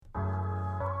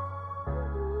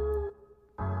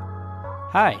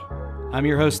Hi, I'm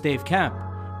your host, Dave Kemp,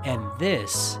 and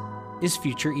this is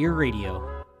Future Ear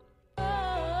Radio.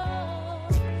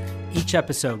 Each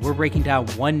episode, we're breaking down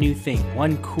one new thing,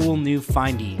 one cool new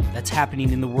finding that's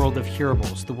happening in the world of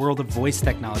hearables, the world of voice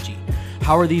technology.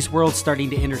 How are these worlds starting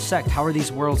to intersect? How are these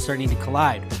worlds starting to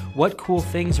collide? What cool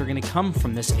things are going to come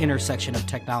from this intersection of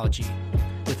technology?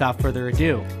 Without further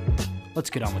ado, let's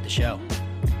get on with the show.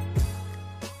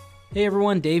 Hey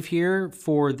everyone, Dave here.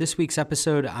 For this week's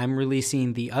episode, I'm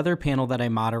releasing the other panel that I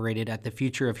moderated at the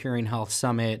Future of Hearing Health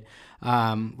Summit.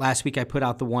 Last week I put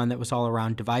out the one that was all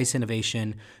around device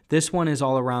innovation. This one is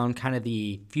all around kind of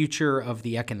the future of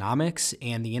the economics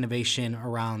and the innovation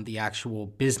around the actual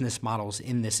business models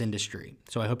in this industry.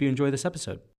 So I hope you enjoy this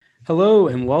episode. Hello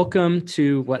and welcome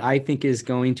to what I think is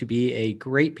going to be a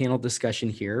great panel discussion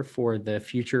here for the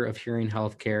Future of Hearing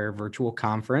Healthcare virtual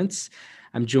conference.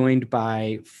 I'm joined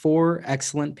by four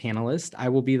excellent panelists. I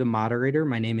will be the moderator.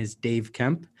 My name is Dave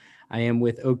Kemp. I am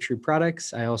with Oak Tree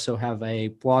Products. I also have a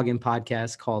blog and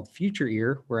podcast called Future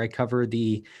Ear, where I cover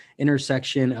the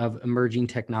intersection of emerging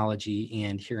technology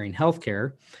and hearing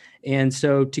healthcare. And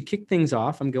so to kick things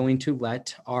off, I'm going to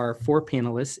let our four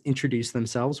panelists introduce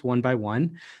themselves one by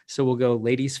one. So we'll go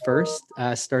ladies first,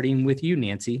 starting with you,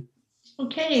 Nancy.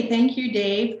 Okay, thank you,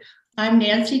 Dave. I'm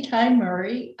Nancy Ty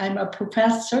Murray. I'm a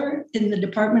professor in the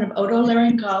Department of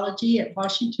Otolaryngology at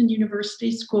Washington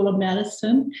University School of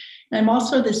Medicine. I'm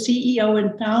also the CEO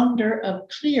and founder of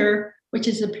Clear, which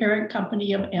is the parent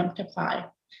company of Amplify.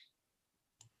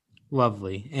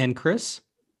 Lovely. And Chris?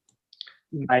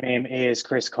 My name is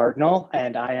Chris Cardinal,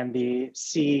 and I am the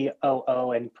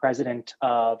COO and president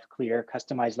of Clear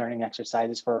Customized Learning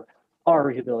Exercises for our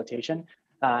rehabilitation.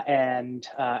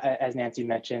 As Nancy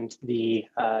mentioned, the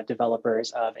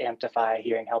developers of Amplify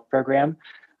Hearing Health Program.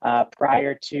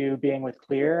 Prior to being with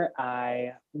Clear,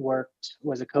 I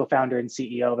was a co-founder and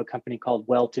CEO of a company called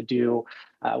Well2Do,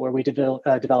 where we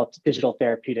developed digital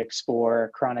therapeutics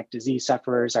for chronic disease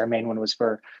sufferers. Our main one was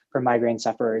for migraine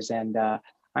sufferers, and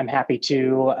I'm happy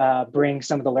to bring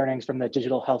some of the learnings from the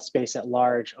digital health space at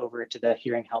large over to the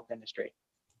hearing health industry.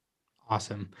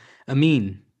 Awesome.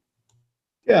 Amin.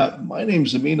 Yeah, my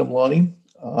name's Amin Amlani.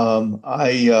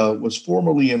 I was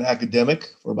formerly an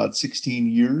academic for about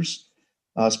 16 years.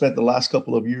 Spent the last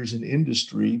couple of years in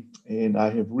industry, and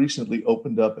I have recently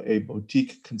opened up a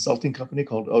boutique consulting company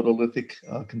called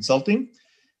Otolithic Consulting.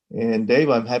 And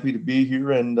Dave, I'm happy to be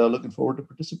here and looking forward to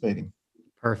participating.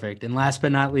 Perfect. And last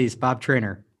but not least, Bob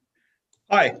Trainer.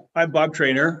 Hi, I'm Bob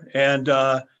Trainer, and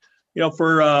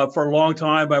for a long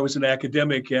time I was an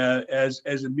academic as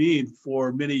Amin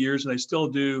for many years, and I still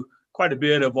do quite a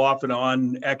bit of off and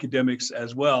on academics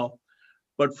as well.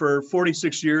 But for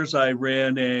 46 years, I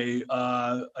ran an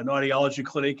audiology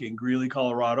clinic in Greeley,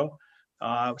 Colorado.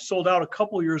 Sold out a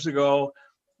couple years ago,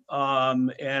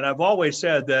 and I've always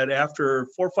said that after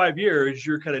 4 or 5 years,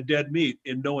 you're kind of dead meat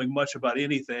in knowing much about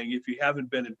anything if you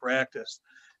haven't been in practice.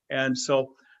 And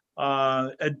so,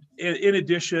 in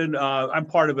addition, I'm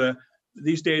part of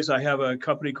these days I have a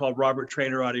company called Robert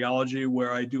Trainer Audiology,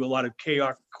 where I do a lot of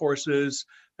KOC courses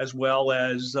as well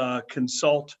as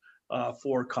consult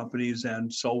for companies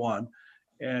and so on.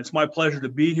 And it's my pleasure to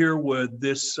be here with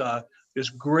this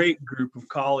great group of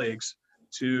colleagues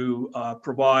to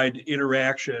provide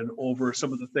interaction over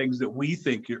some of the things that we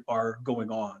think are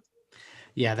going on.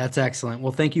 Yeah, that's excellent.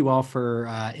 Well, thank you all for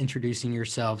introducing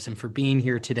yourselves and for being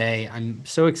here today. I'm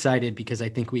so excited because I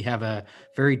think we have a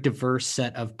very diverse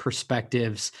set of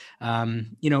perspectives,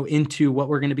 into what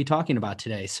we're going to be talking about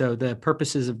today. So the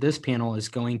purposes of this panel is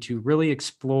going to really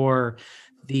explore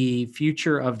the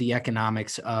future of the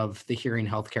economics of the hearing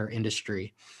healthcare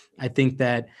industry. I think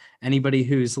that anybody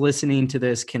who's listening to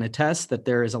this can attest that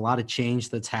there is a lot of change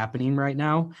that's happening right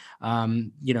now.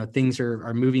 Things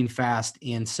are moving fast.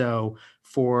 And so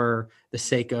for the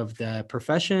sake of the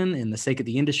profession and the sake of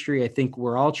the industry, I think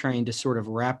we're all trying to sort of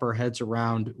wrap our heads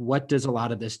around what does a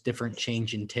lot of this different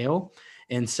change entail.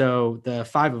 And so the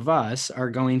five of us are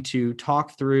going to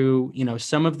talk through,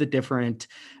 some of the different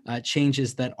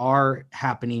changes that are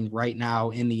happening right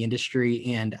now in the industry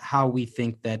and how we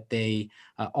think that they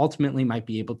ultimately might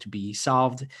be able to be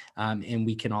solved and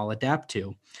we can all adapt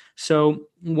to. So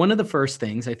one of the first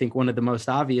things, I think one of the most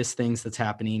obvious things that's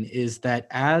happening is that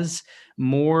as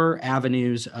more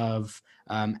avenues of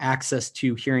access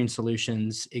to hearing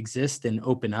solutions exist and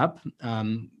open up,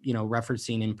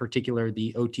 referencing in particular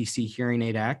the OTC Hearing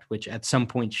Aid Act, which at some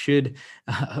point should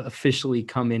officially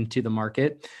come into the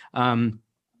market.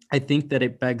 I think that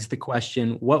it begs the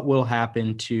question, what will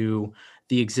happen to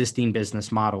the existing business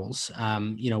models?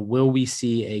 Will we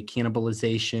see a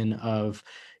cannibalization of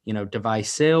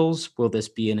device sales? Will this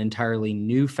be an entirely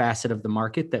new facet of the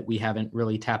market that we haven't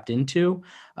really tapped into?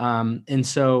 And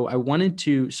so I wanted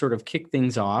to sort of kick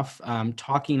things off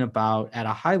talking about at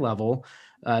a high level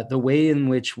the way in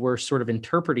which we're sort of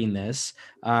interpreting this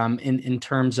in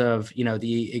terms of,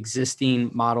 the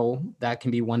existing model. That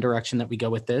can be one direction that we go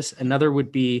with this. Another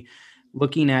would be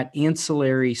looking at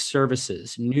ancillary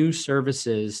services, new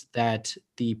services that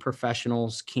the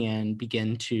professionals can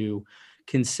begin to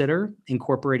consider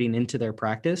incorporating into their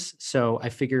practice. So I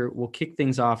figure we'll kick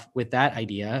things off with that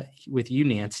idea with you,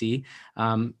 Nancy.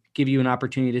 Give you an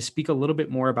opportunity to speak a little bit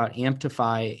more about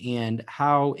Amptify and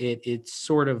how it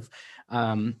sort of,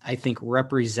 I think,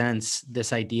 represents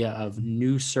this idea of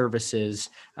new services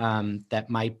that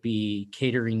might be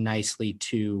catering nicely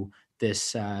to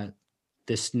this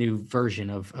this new version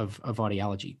of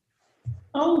audiology.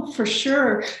 Oh, for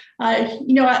sure. I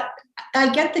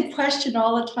get the question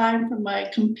all the time from my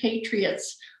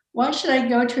compatriots. Why should I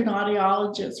go to an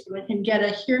audiologist when I can get a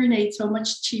hearing aid so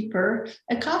much cheaper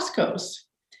at Costco's?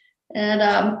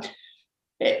 And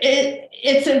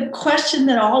it's a question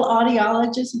that all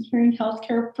audiologists and hearing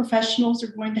healthcare professionals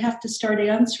are going to have to start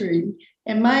answering.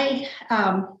 And my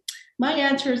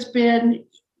answer has been,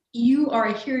 you are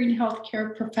a hearing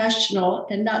healthcare professional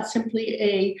and not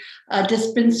simply a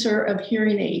dispenser of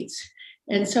hearing aids.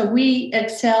 And so we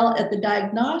excel at the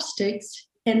diagnostics.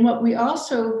 And what we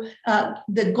also,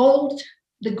 the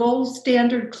gold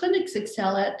standard clinics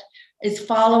excel at is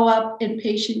follow-up and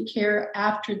patient care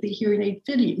after the hearing aid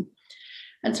fitting.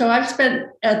 And so I've spent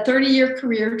a 30-year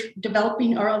career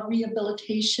developing oral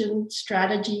rehabilitation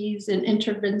strategies and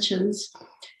interventions.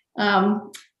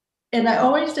 And I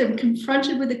always am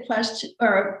confronted with the question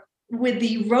or with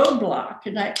the roadblock,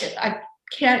 and I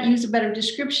can't use a better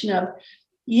description of,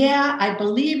 yeah, I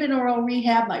believe in oral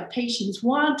rehab, my patients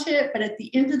want it, but at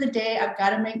the end of the day, I've got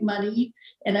to make money,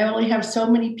 and I only have so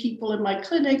many people in my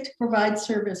clinic to provide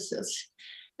services.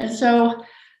 And so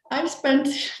I've spent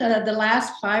the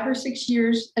last 5 or 6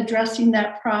 years addressing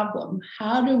that problem.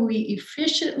 How do we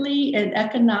efficiently and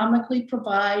economically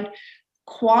provide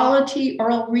quality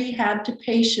oral rehab to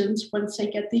patients once they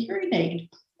get the hearing aid?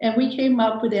 And we came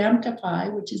up with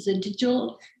Amptify, which is a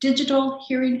digital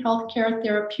hearing healthcare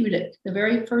therapeutic, the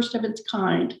very first of its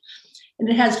kind. And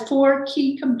it has 4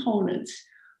 key components.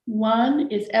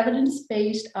 One is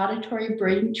evidence-based auditory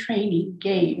brain training,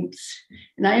 GAMES.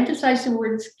 And I emphasize the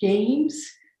words GAMES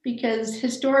because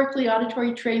historically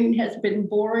auditory training has been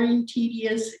boring,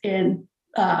 tedious, and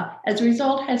as a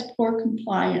result has poor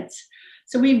compliance.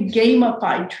 So we've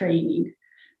gamified training.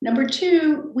 Number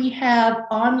 2, we have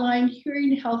online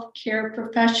hearing healthcare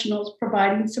professionals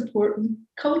providing support and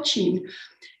coaching.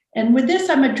 And with this,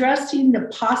 I'm addressing the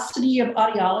paucity of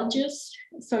audiologists.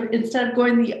 So instead of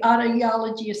going the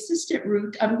audiology assistant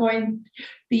route, I'm going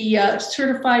the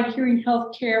certified hearing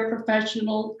healthcare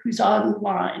professional who's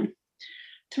online.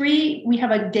 3, we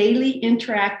have a daily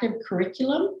interactive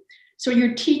curriculum. So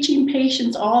you're teaching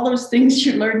patients all those things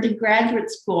you learned in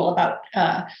graduate school about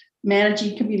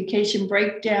managing communication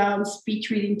breakdowns, speech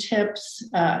reading tips,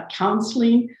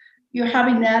 counseling. You're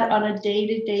having that on a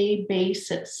day-to-day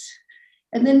basis.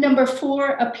 And then number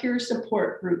 4, a peer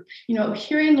support group.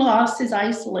 Hearing loss is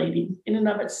isolating in and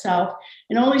of itself,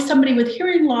 and only somebody with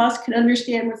hearing loss can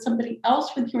understand what somebody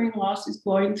else with hearing loss is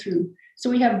going through.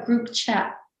 So we have group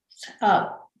chat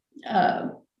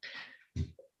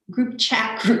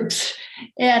groups.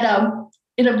 And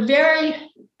in a very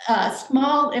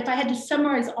small, if I had to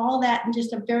summarize all that in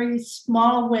just a very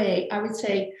small way, I would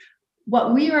say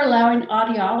what we are allowing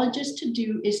audiologists to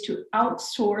do is to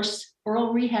outsource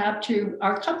oral rehab to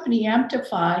our company,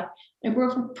 Amptify, and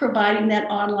we're providing that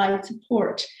online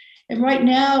support. And right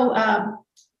now,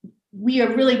 we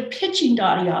are really pitching to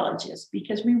audiologists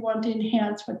because we want to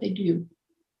enhance what they do.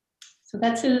 So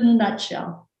that's it in a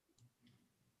nutshell.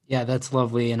 Yeah, that's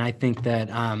lovely. And I think that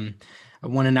I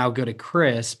want to now go to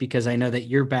Chris because I know that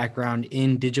your background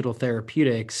in digital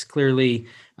therapeutics, clearly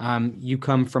you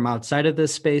come from outside of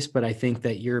this space, but I think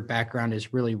that your background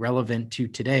is really relevant to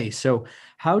today. So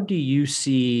how do you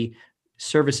see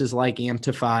services like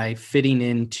Amptify fitting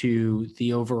into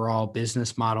the overall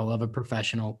business model of a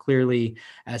professional? Clearly,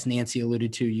 as Nancy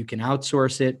alluded to, you can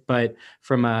outsource it, but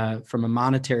from a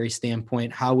monetary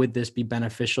standpoint, how would this be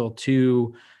beneficial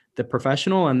to the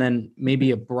professional, and then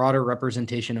maybe a broader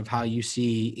representation of how you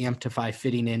see Amptify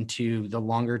fitting into the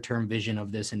longer term vision of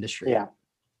this industry? Yeah.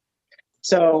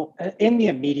 So in the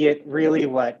immediate, really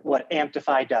what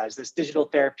Amptify does, this digital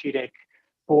therapeutic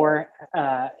for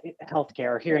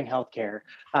healthcare or hearing healthcare,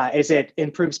 is it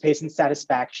improves patient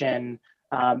satisfaction,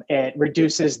 It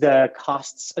reduces the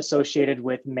costs associated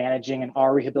with managing an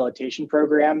AR rehabilitation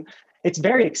program. It's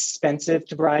very expensive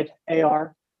to provide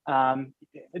AR.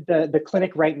 The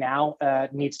clinic right now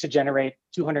needs to generate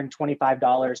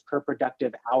 $225 per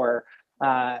productive hour.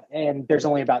 And there's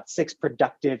only about 6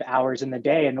 productive hours in the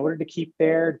day in order to keep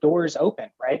their doors open,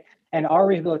 right? And AR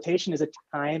rehabilitation is a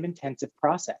time-intensive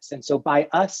process. And so by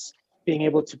us being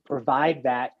able to provide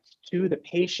that to the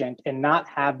patient and not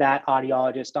have that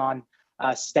audiologist on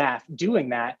staff doing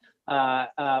that,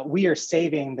 we are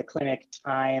saving the clinic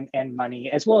time and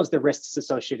money, as well as the risks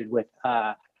associated with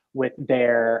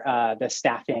their the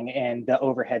staffing and the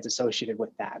overheads associated with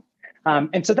that.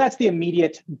 And so that's the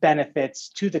immediate benefits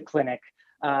to the clinic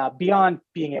beyond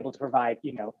being able to provide,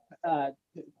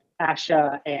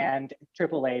 ASHA and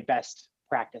AAA best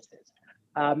practices.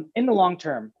 In the long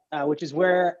term, which is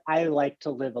where I like to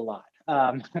live a lot,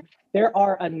 there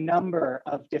are a number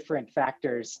of different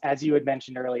factors, as you had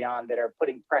mentioned early on, that are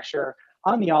putting pressure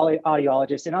on the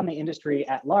audiologists and on the industry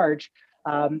at large.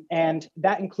 And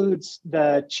that includes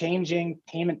the changing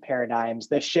payment paradigms,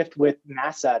 the shift with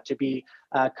MASA to be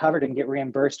covered and get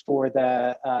reimbursed for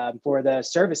the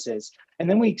services. And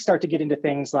then we start to get into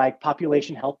things like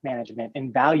population health management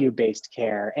and value-based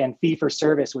care and fee for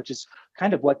service, which is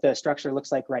kind of what the structure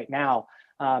looks like right now.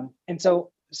 And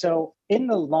so in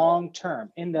the long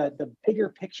term, in the bigger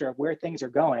picture of where things are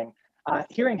going,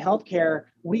 hearing healthcare,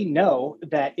 we know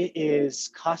that it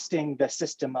is costing the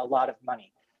system a lot of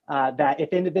money. That if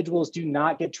individuals do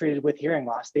not get treated with hearing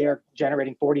loss, they are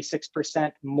generating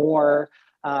 46% more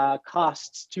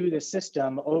costs to the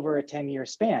system over a 10-year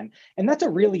span. And that's a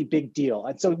really big deal.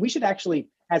 And so we should actually,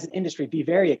 as an industry, be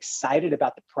very excited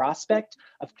about the prospect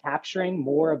of capturing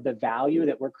more of the value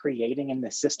that we're creating in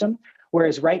the system.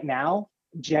 Whereas right now,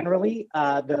 generally,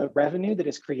 the revenue that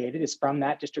is created is from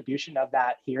that distribution of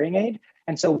that hearing aid.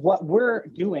 And so what we're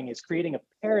doing is creating a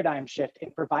paradigm shift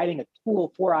and providing a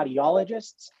tool for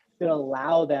audiologists that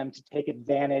allow them to take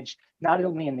advantage, not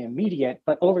only in the immediate,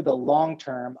 but over the long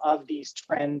term of these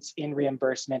trends in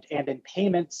reimbursement and in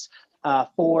payments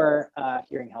for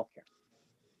hearing healthcare.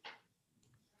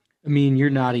 Amin, you're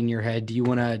nodding your head. Do you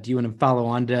want to follow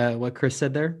on to what Chris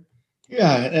said there?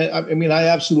 Yeah, I mean, I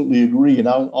absolutely agree, and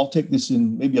I'll take this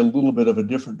in maybe a little bit of a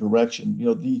different direction.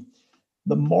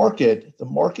 The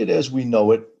market as we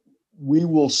know it, we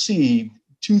will see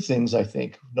two things, I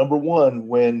think. Number one,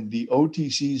 when the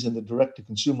OTCs and the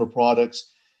direct-to-consumer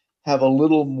products have a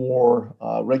little more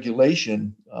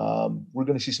regulation, we're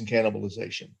going to see some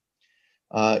cannibalization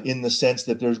in the sense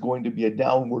that there's going to be a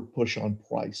downward push on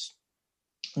price.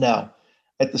 Now,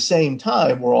 at the same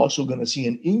time, we're also going to see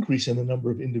an increase in the number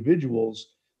of individuals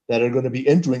that are going to be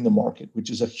entering the market,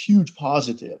 which is a huge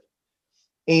positive.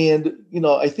 And,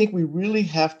 I think we really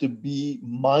have to be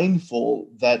mindful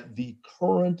that the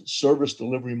current service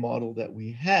delivery model that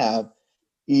we have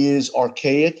is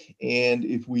archaic. And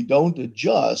if we don't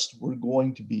adjust, we're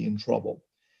going to be in trouble.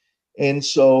 And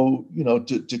so,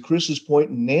 to Chris's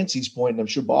point and Nancy's point, and I'm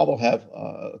sure Bob will have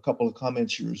a couple of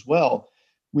comments here as well,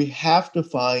 we have to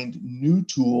find new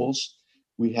tools,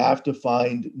 we have to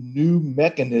find new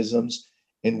mechanisms,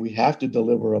 and we have to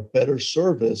deliver a better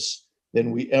service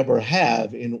than we ever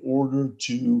have in order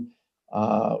to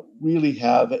really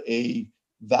have a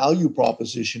value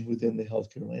proposition within the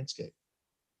healthcare landscape.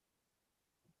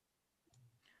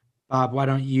 Bob, why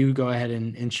don't you go ahead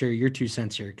and share your 2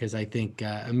 cents here? Because I think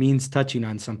Amin's touching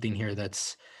on something here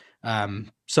that's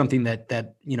something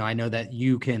that I know that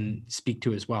you can speak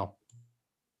to as well.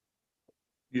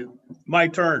 My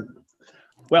turn.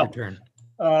 Well, Your turn.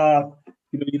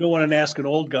 You don't want to ask an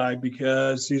old guy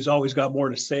because he's always got more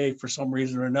to say for some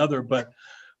reason or another. But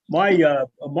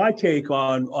my take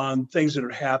on things that are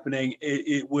happening,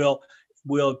 it will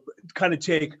kind of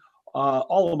take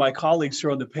all of my colleagues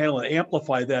here on the panel and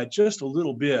amplify that just a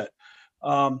little bit.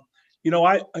 In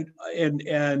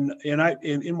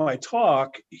my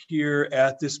talk here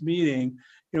at this meeting,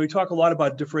 we talk a lot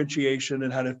about differentiation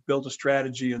and how to build a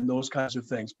strategy and those kinds of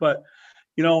things. But,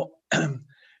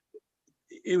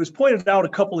 it was pointed out a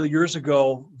couple of years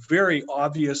ago, very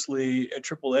obviously at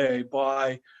AAA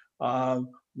by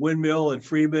Windmill and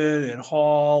Freeman and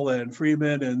Hall and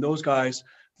Freeman and those guys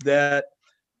that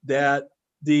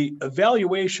the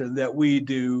evaluation that we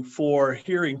do for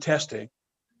hearing testing,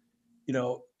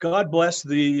 God bless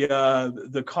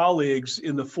the colleagues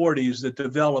in the 40s that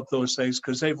developed those things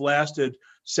because they've lasted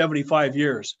 75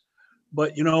 years.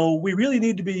 But, we really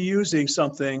need to be using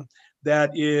something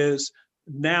that is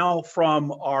now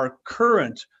from our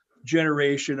current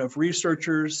generation of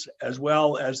researchers, as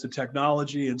well as the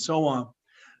technology and so on.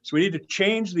 So we need to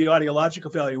change the audiological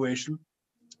evaluation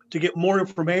to get more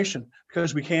information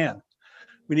because we can.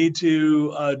 We need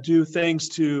to do things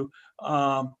to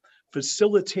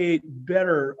facilitate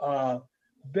better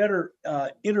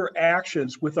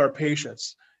interactions with our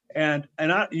patients. And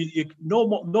no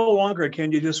longer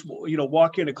can you just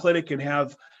walk in a clinic and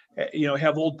have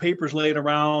old papers laying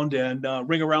around and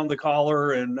ring around the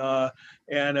collar and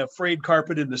a frayed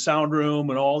carpet in the sound room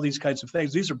and all these kinds of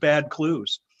things. These are bad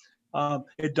clues.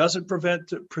 It doesn't present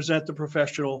the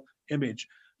professional image.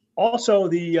 Also,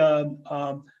 the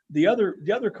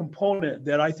other component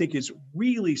that I think is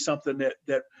really something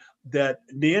that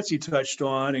Nancy touched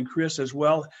on, and Chris as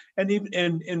well, and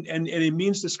it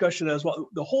means discussion as well.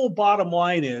 The whole bottom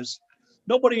line is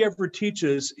nobody ever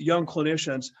teaches young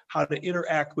clinicians how to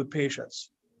interact with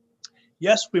patients.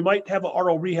 Yes, we might have an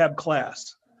oral rehab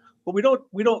class, but we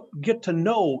don't get to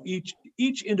know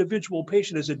each individual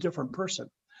patient as a different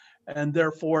person, and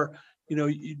therefore,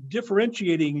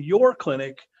 differentiating your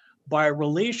clinic by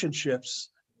relationships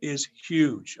is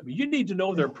huge. I mean, you need to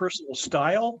know their personal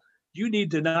style. You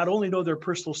need to not only know their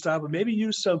personal style, but maybe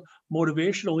use some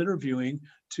motivational interviewing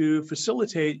to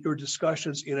facilitate your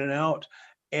discussions in and out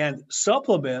and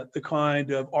supplement the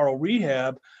kind of oral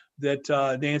rehab that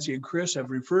Nancy and Chris have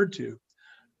referred to.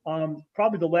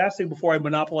 Probably the last thing before I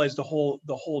monopolize the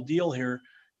whole deal here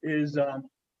is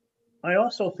I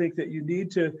also think that you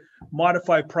need to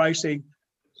modify pricing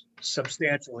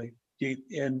substantially.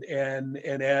 And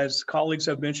as colleagues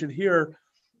have mentioned here,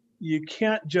 you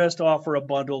can't just offer a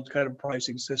bundled kind of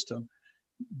pricing system,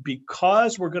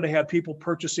 because we're going to have people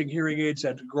purchasing hearing aids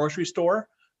at the grocery store,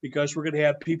 because we're going to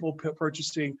have people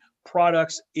purchasing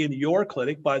products in your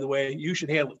clinic. By the way, you should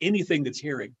handle anything that's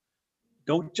hearing.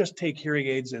 Don't just take hearing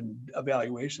aids and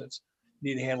evaluations.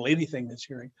 You need to handle anything that's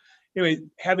hearing. Anyway,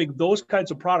 having those kinds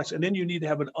of products, and then you need to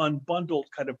have an unbundled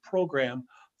kind of program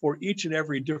for each and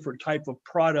every different type of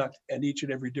product and each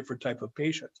and every different type of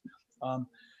patient.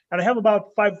 And I have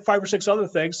about five or six other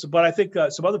things, but I think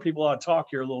some other people ought to talk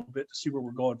here a little bit to see where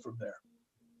we're going from there.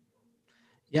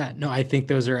 Yeah, no, I think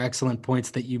those are excellent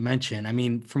points that you mentioned. I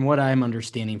mean, from what I'm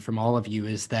understanding from all of you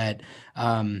is that,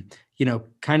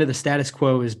 kind of the status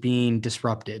quo is being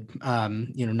disrupted,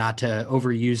 not to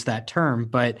overuse that term,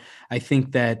 but I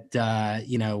think that,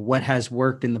 what has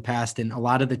worked in the past and a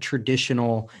lot of the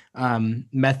traditional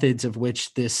methods of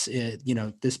which this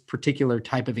particular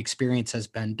type of experience has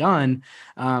been done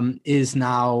is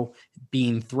now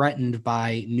being threatened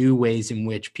by new ways in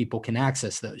which people can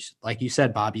access those. Like you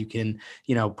said, Bob, you can,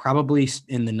 probably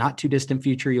in the not too distant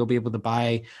future, you'll be able to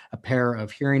buy a pair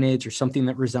of hearing aids or something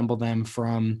that resemble them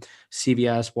from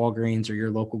CVS, Walgreens, or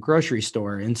your local grocery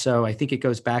store. And so I think it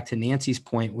goes back to Nancy's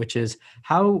point, which is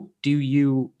how do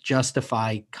you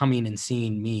justify coming and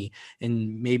seeing me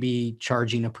and maybe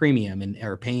charging a premium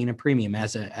or paying a premium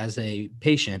as a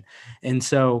patient? And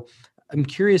so I'm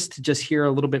curious to just hear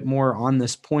a little bit more on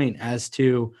this point as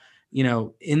to,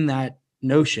 in that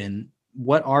notion,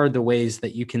 what are the ways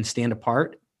that you can stand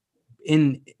apart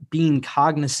in being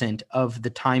cognizant of the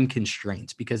time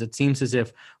constraints? Because it seems as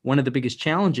if one of the biggest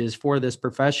challenges for this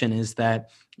profession is that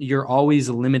you're always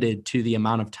limited to the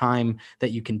amount of time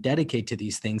that you can dedicate to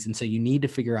these things. And so you need to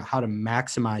figure out how to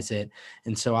maximize it.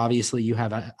 And so obviously you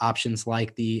have options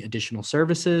like the additional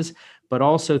services, but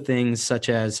also things such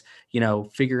as,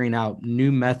 figuring out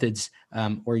new methods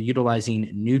or utilizing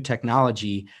new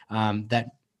technology that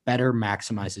better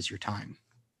maximizes your time.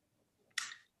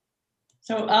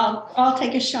 So I'll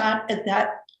take a shot at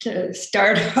that to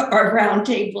start our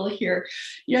roundtable here.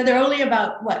 There are only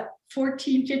about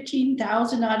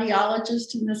 15,000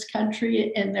 audiologists in this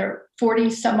country, and there are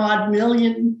 40 some odd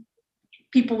million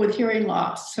people with hearing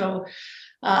loss. So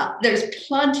there's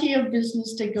plenty of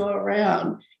business to go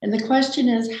around. And the question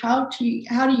is, how do you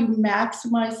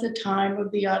maximize the time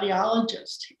of the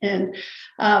audiologist? And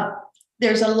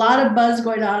there's a lot of buzz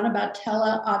going on about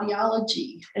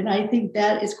teleaudiology, and I think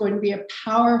that is going to be a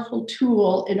powerful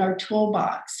tool in our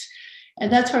toolbox.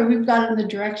 And that's why we've gone in the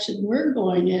direction we're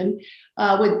going in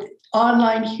with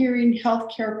online hearing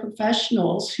healthcare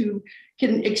professionals who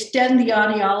can extend the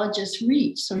audiologist's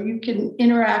reach. So you can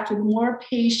interact with more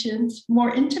patients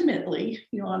more intimately,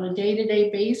 on a day-to-day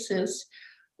basis,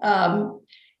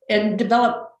 and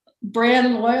develop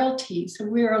brand loyalty. So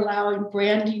we're allowing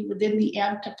branding within the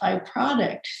Amplify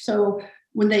product. So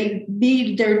when they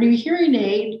need their new hearing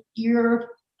aid, you're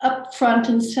up front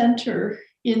and center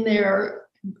in their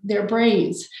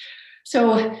brains.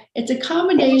 So it's a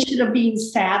combination of being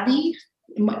savvy,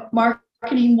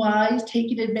 marketing wise,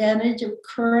 taking advantage of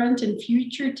current and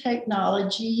future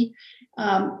technology.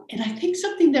 And I think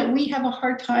something that we have a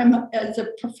hard time as a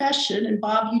profession, and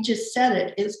Bob, you just said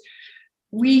it, is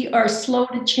we are slow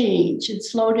to change and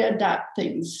slow to adapt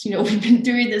things. You know, we've been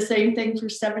doing the same thing for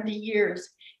 70 years.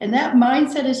 And that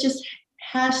mindset is just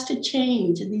has to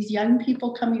change. And these young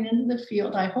people coming into the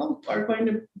field, I hope, are going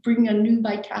to bring a new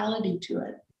vitality to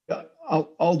it. Yeah,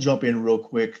 I'll jump in real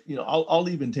quick. You know, I'll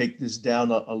even take this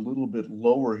down a little bit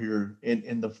lower here.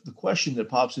 And the question that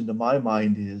pops into my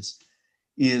mind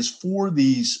is for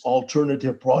these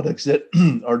alternative products that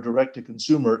are direct to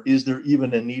consumer, is there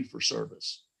even a need for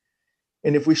service?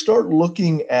 And if we start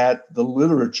looking at the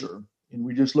literature and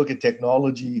we just look at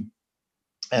technology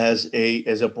as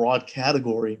a broad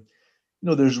category, you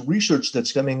know, there's research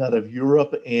that's coming out of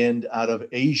Europe and out of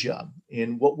Asia.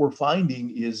 And what we're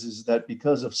finding is that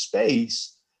because of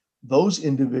space, those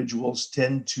individuals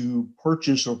tend to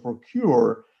purchase or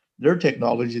procure their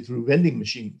technology through vending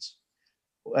machines.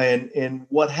 And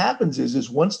what happens is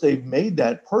once they've made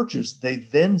that purchase, they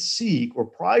then seek, or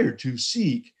prior to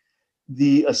seek,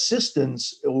 the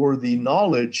assistance or the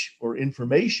knowledge or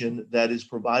information that is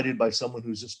provided by someone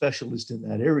who's a specialist in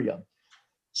that area.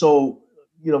 So,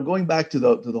 you know, going back to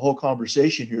the whole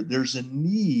conversation here, there's a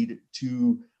need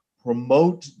to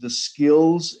promote the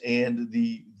skills and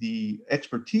the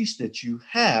expertise that you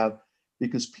have,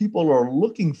 because people are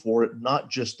looking for it, not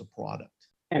just the product.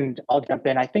 And I'll jump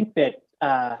in. I think that,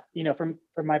 you know, from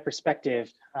my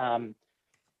perspective,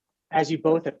 as you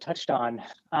both have touched on,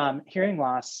 hearing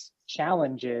loss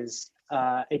challenges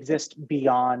exist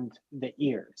beyond the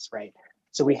ears, right?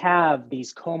 So we have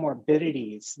these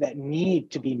comorbidities that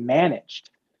need to be managed,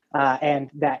 and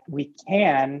that we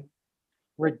can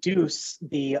reduce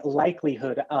the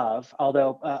likelihood of,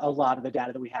 although a lot of the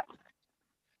data that we have,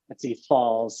 let's see,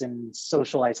 falls and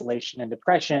social isolation and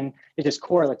depression is just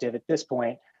correlative at this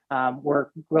point. We're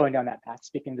going down that path,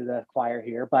 speaking to the choir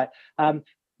here, but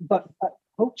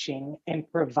coaching and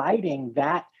providing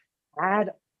that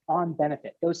add-on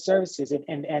benefit, those services,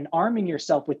 and arming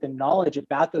yourself with the knowledge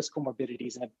about those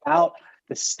comorbidities and about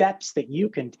the steps that you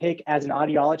can take as an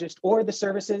audiologist, or the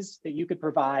services that you could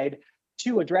provide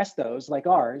to address those, like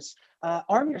ours.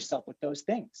 Arm yourself with those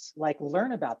things, like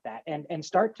learn about that and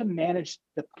start to manage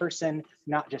the person,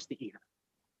 not just the ear.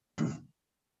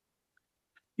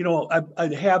 You know, I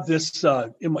have this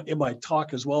in my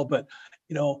talk as well, but,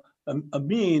 you know,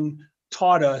 Amin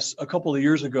taught us a couple of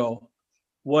years ago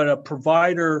what a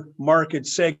provider market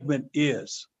segment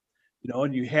is. You know,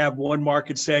 and you have one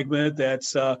market segment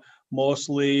that's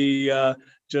mostly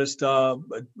just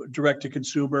direct to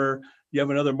consumer. You have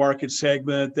another market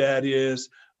segment that is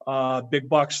big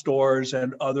box stores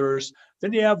and others.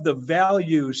 Then you have the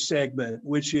value segment,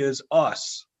 which is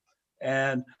us.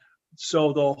 And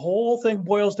so the whole thing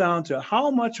boils down to how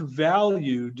much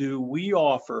value do we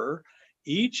offer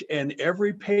each and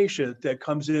every patient that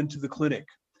comes into the clinic.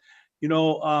 You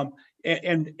know,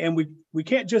 and we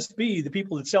can't just be the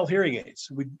people that sell hearing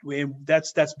aids.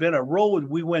 That's been a road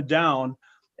we went down,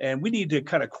 and we need to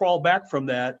kind of crawl back from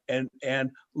that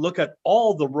and look at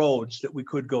all the roads that we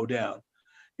could go down.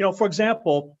 You know, for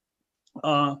example,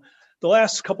 the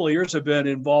last couple of years I've been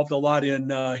involved a lot in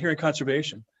hearing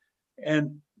conservation,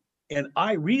 and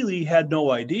I really had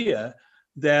no idea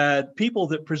that people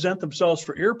that present themselves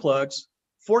for earplugs,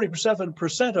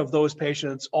 47% of those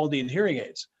patients all need hearing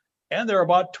aids. And they're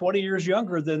about 20 years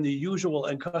younger than the usual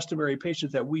and customary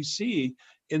patients that we see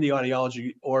in the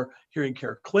audiology or hearing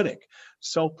care clinic.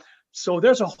 So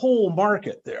there's a whole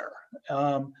market there.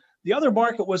 The other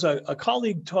market was a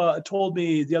colleague told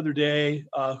me the other day,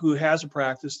 who has a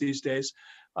practice these days,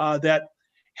 that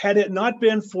had it not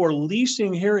been for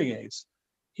leasing hearing aids,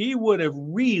 he would have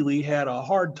really had a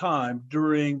hard time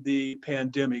during the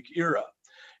pandemic era.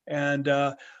 And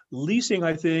leasing,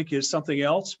 I think, is something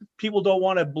else. People don't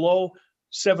want to blow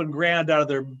 $7,000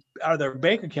 out of their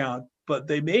bank account, but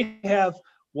they may have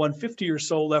 $150 or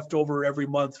so left over every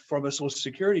month from a Social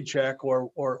Security check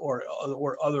or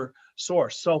other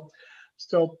source.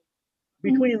 So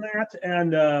between that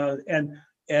and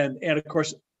of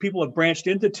course, people have branched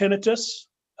into tinnitus,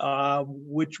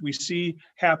 which we see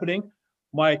happening.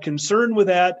 My concern with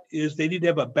that is they need to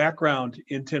have a background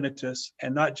in tinnitus,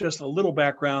 and not just a little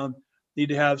background. Need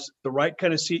to have the right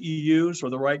kind of CEUs or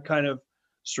the right kind of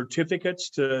certificates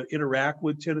to interact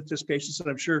with tinnitus patients. And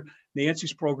I'm sure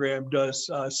Nancy's program does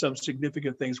some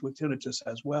significant things with tinnitus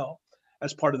as well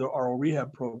as part of the oral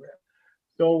rehab program.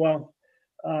 So,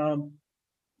 and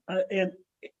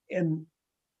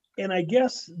I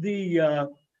guess the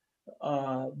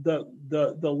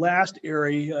last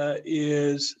area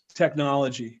is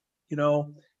technology. You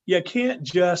know, you can't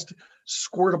just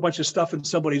squirt a bunch of stuff in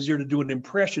somebody's ear to do an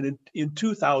impression in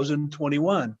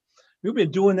 2021. We've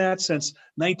been doing that since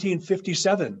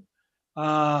 1957.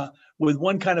 with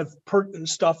one kind of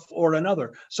stuff or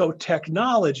another. So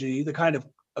technology, the kind of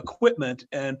equipment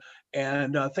and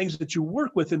things that you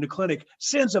work with in the clinic,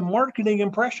 sends a marketing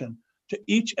impression to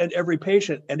each and every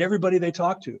patient and everybody they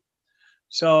talk to.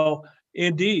 So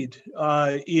indeed,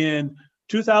 in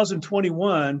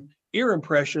 2021, ear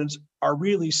impressions are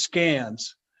really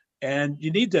scans, and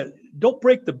you need to, don't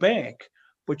break the bank,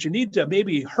 but you need to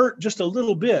maybe hurt just a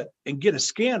little bit and get a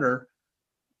scanner.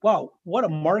 Wow, what a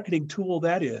marketing tool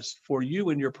that is for you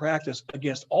and your practice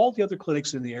against all the other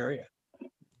clinics in the area.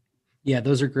 Yeah,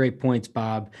 those are great points,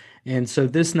 Bob. And so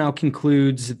this now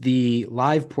concludes the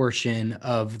live portion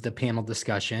of the panel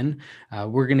discussion.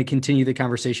 We're going to continue the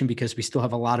conversation because we still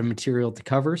have a lot of material to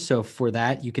cover. So for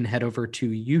that, you can head over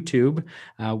to YouTube.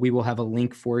 We will have a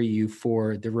link for you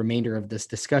for the remainder of this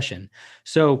discussion.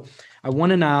 So I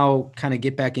want to now kind of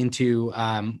get back into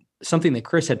something that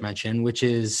Chris had mentioned, which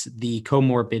is the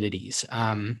comorbidities.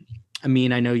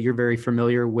 Amin, I know you're very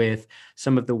familiar with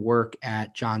some of the work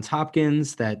at Johns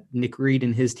Hopkins that Nick Reed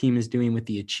and his team is doing with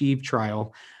the Achieve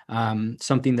trial,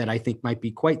 something that I think might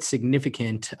be quite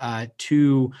significant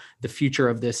to the future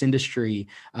of this industry.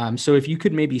 So if you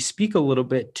could maybe speak a little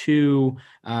bit to,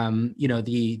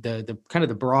 the kind of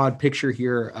the broad picture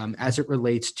here as it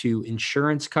relates to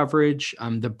insurance coverage,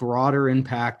 the broader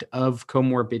impact of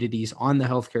comorbidities on the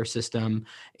healthcare system,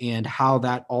 and how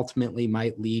that ultimately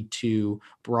might lead to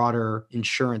broader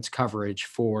insurance coverage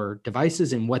for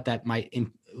devices and what that might,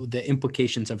 the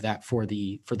implications of that for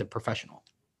the professional.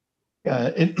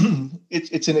 Yeah,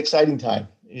 it's an exciting time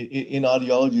in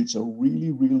audiology. It's a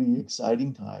really, really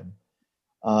exciting time.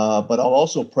 But I'll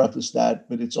also preface that,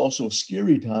 but it's also a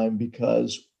scary time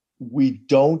because we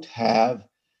don't have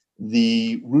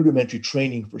the rudimentary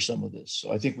training for some of this.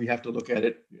 So I think we have to look at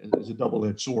it as a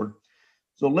double-edged sword.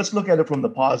 So let's look at it from the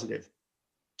positive.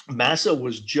 MASA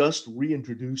was just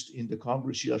reintroduced into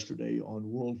Congress yesterday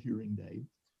on World Hearing Day.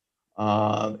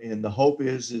 And the hope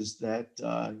is that,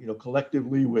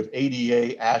 collectively with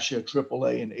ADA, ASHA,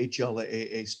 AAA, and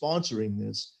HLAA sponsoring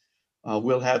this,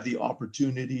 we'll have the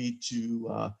opportunity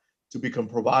to become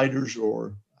providers,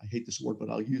 or I hate this word, but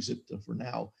I'll use it for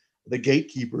now, the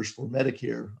gatekeepers for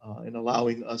Medicare, and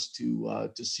allowing us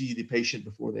to see the patient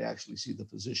before they actually see the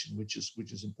physician, which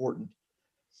is important,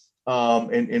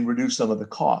 and reduce some of the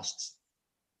costs.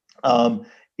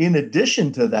 In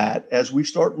addition to that, as we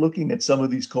start looking at some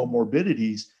of these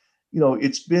comorbidities,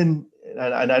 it's been,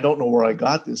 and I don't know where I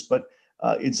got this, but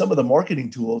in some of the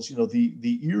marketing tools,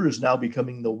 the ear is now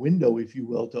becoming the window, if you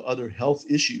will, to other health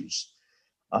issues.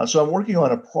 So I'm working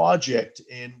on a project,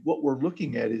 and what we're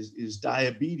looking at is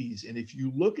diabetes. And if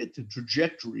you look at the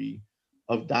trajectory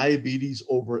of diabetes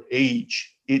over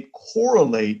age, it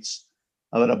correlates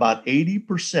at about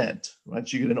 80%, right?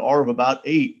 So you get an R of about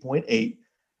 8.8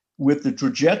 with the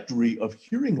trajectory of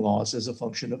hearing loss as a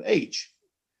function of age.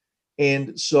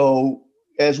 And so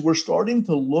as we're starting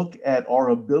to look at our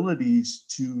abilities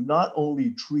to not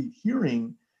only treat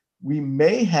hearing, we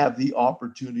may have the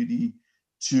opportunity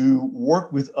to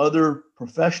work with other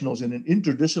professionals in an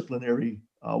interdisciplinary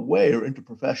way or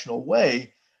interprofessional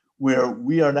way, where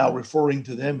we are now referring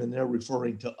to them and they're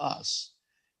referring to us.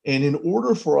 And in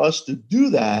order for us to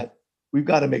do that, we've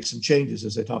got to make some changes,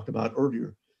 as I talked about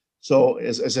earlier. So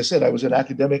as I said, I was an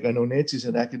academic. I know Nancy's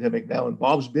an academic now, and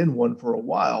Bob's been one for a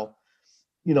while.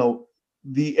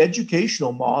 The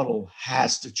educational model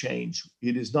has to change.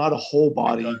 It is not a whole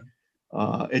body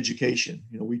education.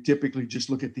 We typically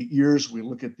just look at the ears, we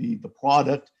look at the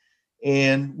product,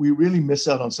 and we really miss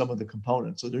out on some of the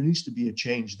components. So there needs to be a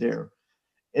change there.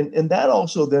 And that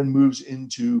also then moves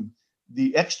into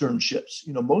the externships.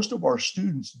 Most of our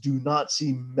students do not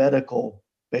see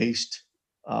medical-based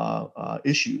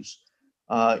issues.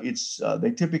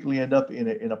 They typically end up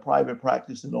in a private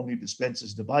practice that only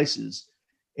dispenses devices.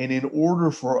 And in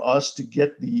order for us to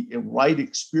get the right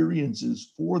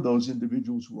experiences for those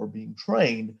individuals who are being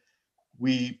trained,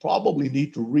 we probably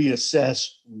need to reassess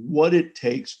what it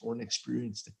takes for an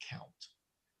experience to count.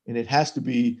 And it has to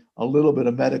be a little bit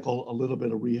of medical, a little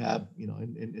bit of rehab,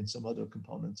 and some other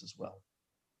components as well.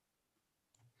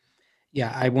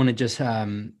 Yeah, I want to just,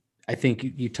 I think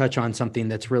you touch on something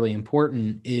that's really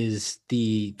important, is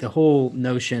the whole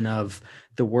notion of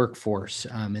the workforce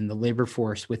and the labor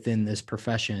force within this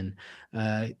profession.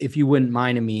 If you wouldn't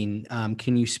mind, Amin,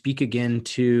 can you speak again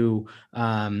to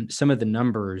some of the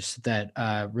numbers that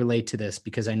relate to this?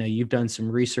 Because I know you've done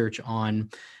some research on,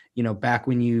 back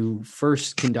when you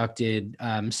first conducted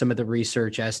some of the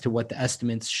research as to what the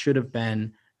estimates should have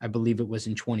been I believe it was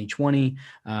in 2020,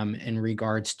 in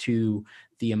regards to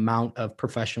the amount of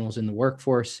professionals in the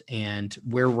workforce and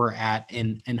where we're at,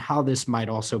 and how this might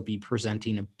also be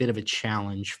presenting a bit of a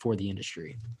challenge for the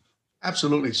industry.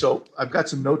 Absolutely. So I've got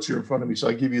some notes here in front of me, so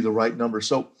I give you the right number.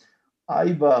 So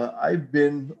I've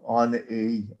been on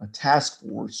a task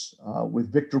force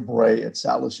with Victor Bray at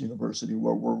Salus University,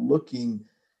 where we're looking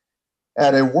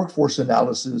at a workforce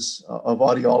analysis of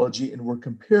audiology, and we're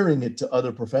comparing it to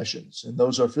other professions. And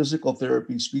those are physical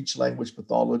therapy, speech language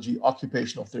pathology,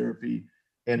 occupational therapy,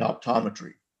 and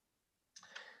optometry.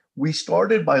 We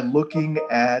started by looking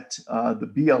at the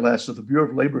BLS, or the Bureau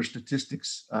of Labor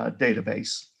Statistics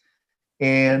database.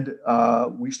 And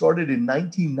we started in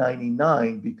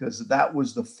 1999 because that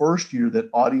was the first year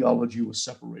that audiology was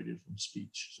separated from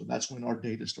speech. So that's when our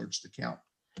data starts to count.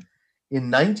 In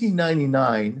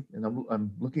 1999, and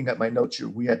I'm looking at my notes here,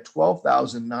 we had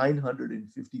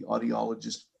 12,950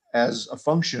 audiologists as a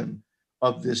function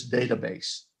of this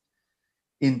database.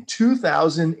 In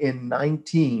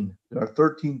 2019, there are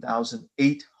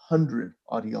 13,800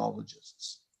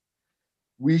 audiologists.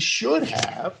 We should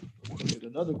have, we'll get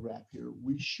another graph here,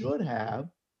 we should have,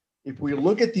 if we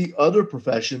look at the other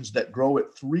professions that grow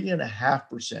at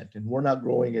 3.5%, and we're not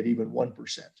growing at even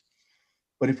 1%.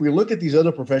 But if we look at these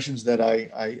other professions that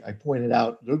I pointed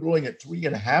out, they're growing at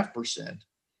 3.5%.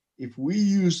 If we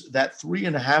use that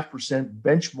 3.5%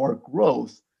 benchmark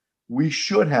growth, we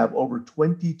should have over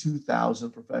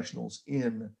 22,000 professionals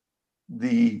in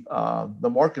the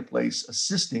marketplace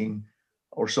assisting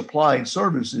or supplying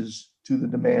services to the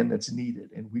demand that's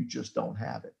needed, and we just don't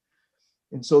have it.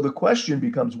 And so the question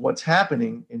becomes, what's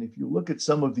happening? And if you look at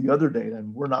some of the other data,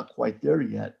 and we're not quite there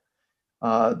yet,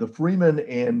 the Freeman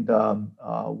and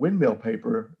Windmill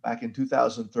paper back in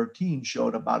 2013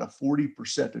 showed about a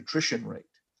 40% attrition rate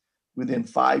within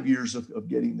 5 years of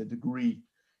getting the degree.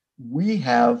 We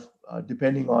have,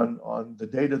 depending on the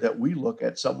data that we look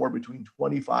at, somewhere between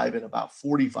 25 and about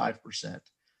 45%.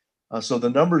 So the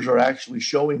numbers are actually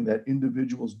showing that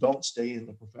individuals don't stay in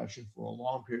the profession for a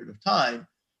long period of time.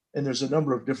 And there's a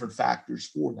number of different factors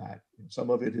for that. Some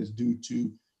of it is due to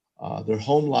their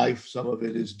home life. Some of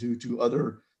it is due to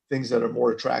other things that are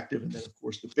more attractive. And then, of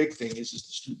course, the big thing is the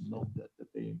student loan debt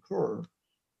that they incur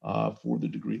for the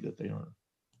degree that they earn.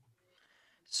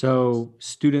 So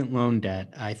student loan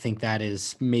debt, I think that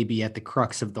is maybe at the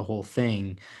crux of the whole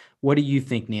thing. What do you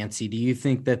think, Nancy? Do you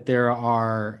think that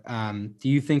do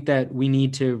you think that we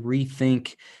need to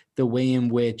rethink the way in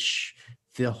which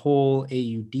the whole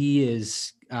AUD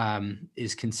is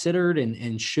considered,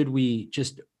 and should we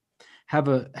just have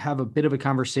a bit of a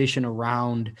conversation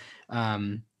around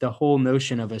the whole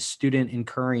notion of a student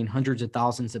incurring hundreds of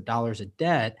thousands of dollars of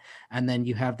debt, and then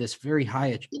you have this very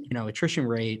high, attrition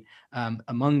rate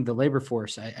among the labor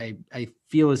force? I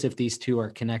feel as if these two are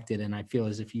connected, and I feel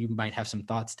as if you might have some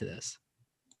thoughts to this.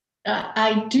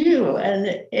 I do,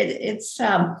 and it's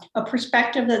a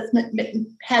perspective that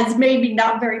has maybe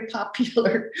not very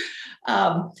popular.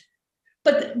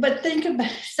 But think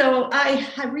about, so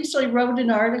I recently wrote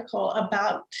an article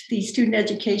about the student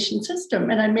education system,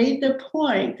 and I made the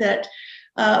point that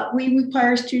we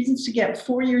require students to get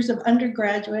 4 years of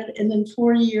undergraduate and then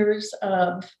 4 years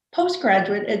of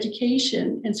postgraduate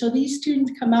education. And so these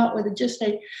students come out with just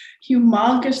a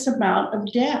humongous amount of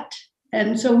debt.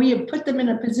 And so we have put them in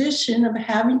a position of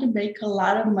having to make a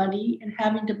lot of money and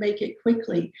having to make it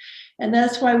quickly. And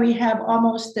that's why we have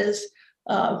almost this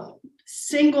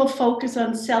single focus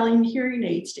on selling hearing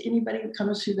aids to anybody who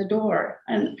comes through the door.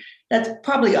 And that's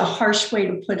probably a harsh way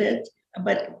to put it,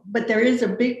 but there is a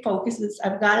big focus. It's,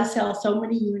 I've got to sell so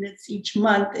many units each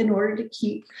month in order to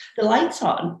keep the lights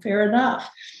on. Fair enough.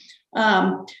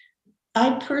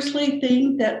 I personally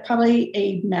think that probably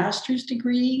a master's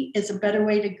degree is a better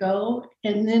way to go,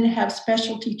 and then have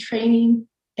specialty training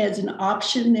as an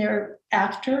option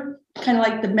thereafter, kind of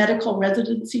like the medical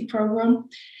residency program.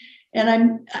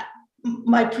 And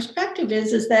my perspective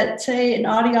is that, say, an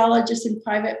audiologist in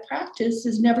private practice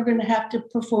is never going to have to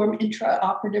perform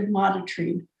intraoperative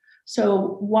monitoring.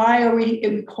 So why are we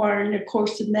requiring a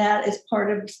course in that as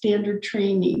part of standard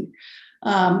training?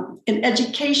 An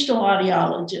educational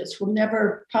audiologist will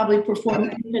never probably perform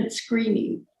infant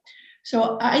screening.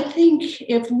 So I think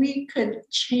if we could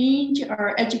change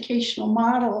our educational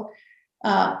model,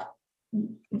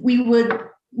 we would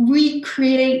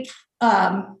recreate,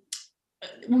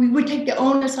 we would take the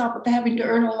onus off of having to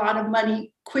earn a lot of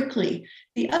money quickly.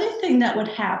 The other thing that would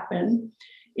happen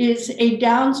is a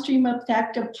downstream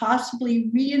effect of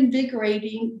possibly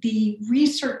reinvigorating the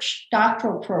research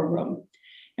doctoral program.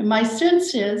 And my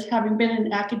sense is, having been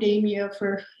in academia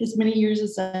for as many years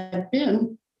as I've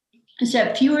been, is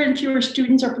that fewer and fewer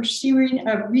students are pursuing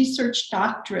a research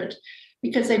doctorate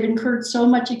because they've incurred so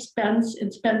much expense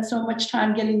and spent so much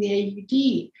time getting the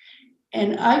AUD.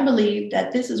 And I believe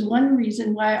that this is one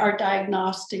reason why our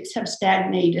diagnostics have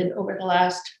stagnated over the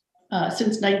last,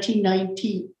 since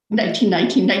 1999.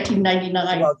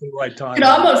 About the right time. I could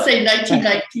almost say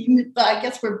 1919, but I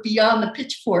guess we're beyond the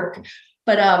pitchfork,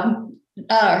 but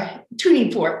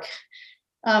tuning fork.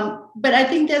 But I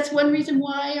think that's one reason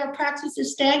why our practice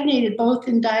is stagnated, both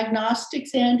in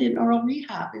diagnostics and in oral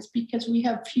rehab, is because we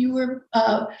have fewer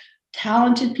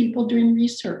talented people doing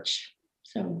research.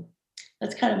 So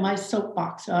that's kind of my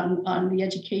soapbox on the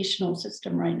educational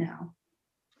system right now.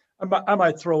 I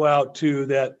might throw out too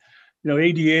that,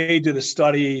 ADA did a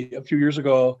study a few years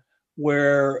ago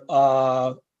where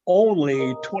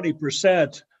only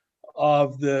 20%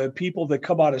 of the people that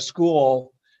come out of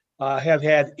school have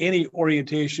had any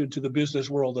orientation to the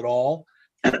business world at all.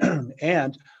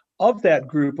 And of that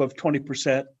group of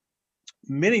 20%,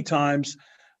 many times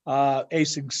a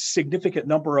significant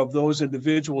number of those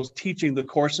individuals teaching the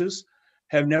courses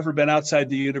have never been outside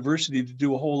the university to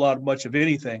do a whole lot much of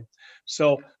anything.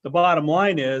 So the bottom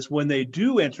line is, when they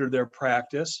do enter their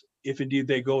practice, if indeed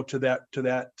they go to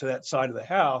that side of the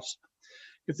house,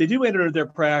 if they do enter their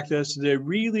practice, they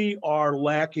really are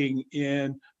lacking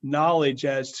in knowledge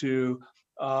as to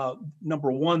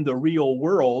number one, the real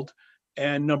world,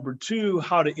 and number two,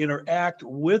 how to interact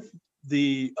with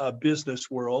the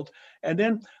business world. And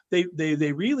then they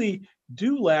really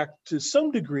do lack, to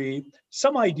some degree,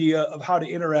 some idea of how to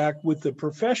interact with the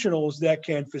professionals that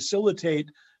can facilitate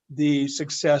the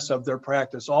success of their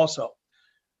practice also.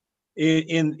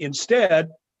 Instead,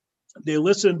 they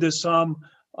listen to some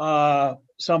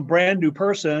brand new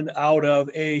person out of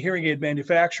a hearing aid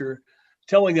manufacturer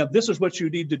telling them this is what you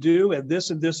need to do, and this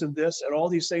and this and this, and all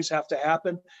these things have to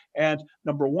happen. And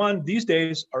number one, these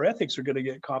days our ethics are going to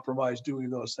get compromised doing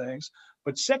those things.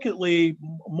 But secondly,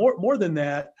 more than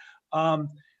that,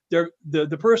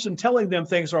 the person telling them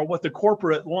things are what the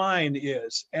corporate line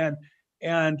is, and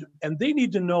they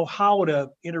need to know how to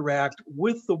interact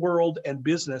with the world and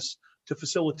business to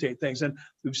facilitate things. And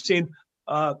we've seen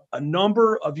a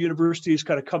number of universities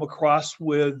kind of come across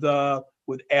with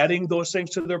adding those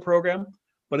things to their program,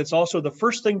 but it's also the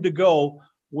first thing to go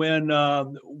when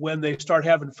they start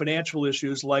having financial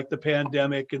issues like the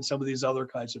pandemic and some of these other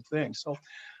kinds of things. So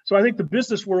I think the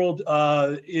business world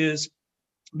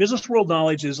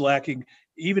knowledge is lacking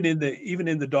even in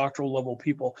the doctoral level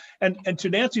people. And to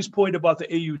Nancy's point about the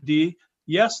AUD,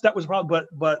 yes, that was a problem.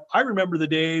 But I remember the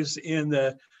days in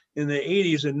the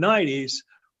 80s and 90s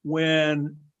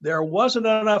when there wasn't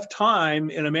enough time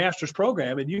in a master's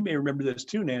program, and you may remember this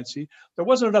too, Nancy. There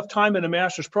wasn't enough time in a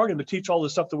master's program to teach all the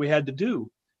stuff that we had to do.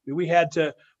 We had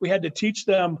to teach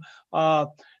them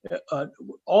all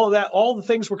of that. All the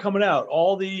things were coming out.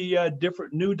 All the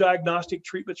different new diagnostic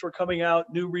treatments were coming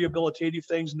out. New rehabilitative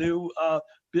things. New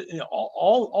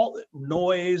all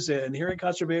noise and hearing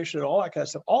conservation and all that kind of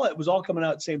stuff. All that was all coming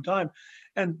out at the same time,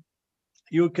 and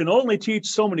you can only teach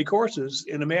so many courses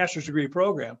in a master's degree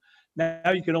program.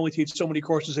 Now you can only teach so many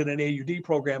courses in an AUD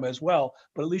program as well,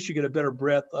 but at least you get a better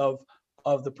breadth of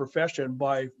the profession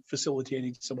by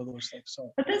facilitating some of those things.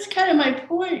 So, but that's kind of my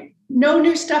point. No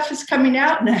new stuff is coming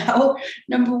out now,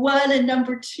 number one. And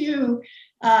number two,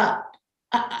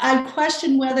 I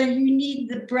question whether you need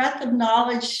the breadth of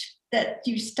knowledge that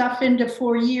you stuff into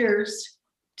 4 years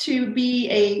to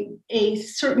be a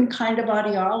certain kind of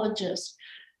audiologist.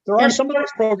 There are some of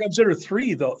those programs that are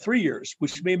 3 years,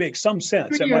 which may make some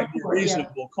sense. That might be a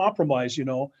reasonable compromise,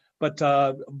 But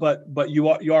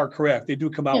you are correct. They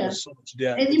do come out with so much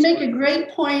debt. And you make a great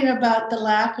point about the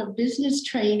lack of business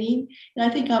training. And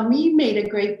I think Amin made a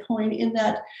great point in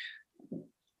that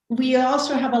we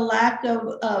also have a lack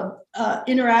of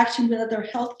interaction with other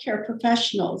healthcare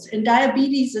professionals. And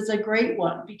diabetes is a great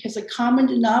one because a common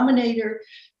denominator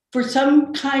for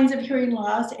some kinds of hearing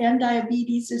loss and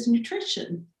diabetes is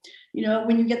nutrition.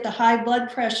 When you get the high blood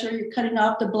pressure, you're cutting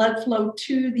off the blood flow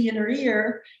to the inner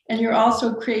ear, and you're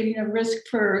also creating a risk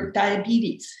for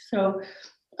diabetes. So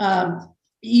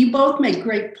you both make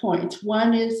great points.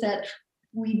 One is that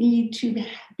we need to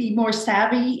be more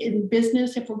savvy in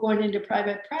business if we're going into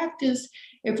private practice.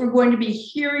 If we're going to be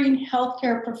hearing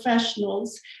healthcare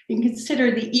professionals and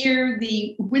consider the ear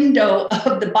the window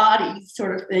of the body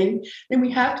sort of thing, then we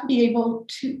have to be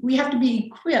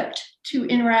equipped to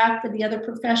interact with the other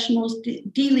professionals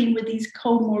dealing with these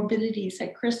comorbidities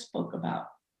that Chris spoke about.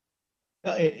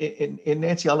 And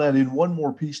Nancy, I'll add in one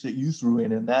more piece that you threw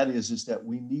in, and that is that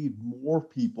we need more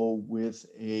people with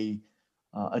a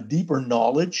deeper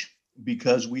knowledge,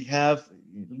 because we have,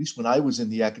 at least when I was in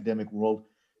the academic world,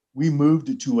 we moved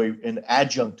it to an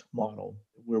adjunct model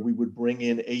where we would bring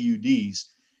in AUDs.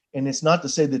 And it's not to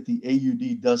say that the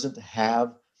AUD doesn't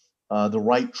have the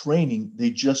right training, they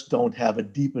just don't have a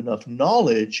deep enough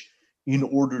knowledge in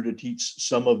order to teach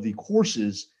some of the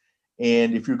courses.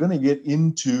 And if you're going to get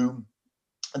into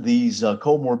these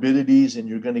comorbidities and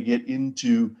you're going to get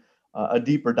into a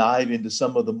deeper dive into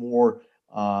some of the more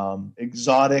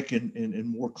exotic and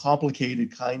more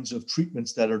complicated kinds of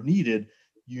treatments that are needed,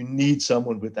 you need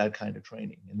someone with that kind of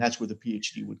training. And that's where the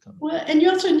PhD would come in. Well, and you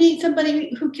also need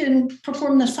somebody who can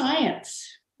perform the science.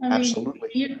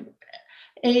 Absolutely.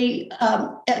 A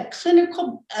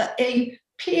clinical, a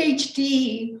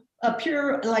PhD, a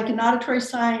pure, like an auditory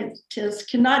scientist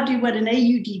cannot do what an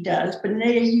AUD does, but an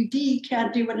AUD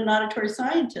can't do what an auditory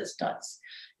scientist does.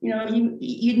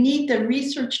 You need the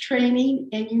research training,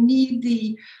 and you need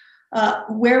the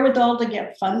wherewithal to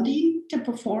get funding to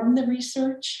perform the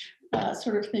research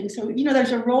sort of thing. So,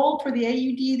 there's a role for the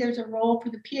AUD, there's a role for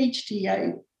the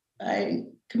PhD. I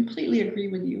completely agree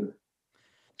with you.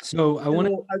 So I want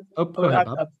to, go ahead,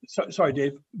 Bob. Sorry,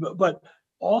 Dave, but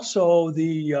also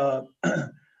the,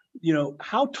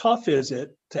 how tough is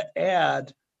it to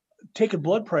take a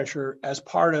blood pressure as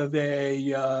part of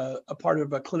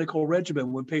a clinical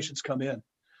regimen when patients come in?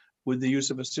 With the use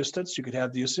of assistants, you could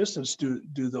have the assistants do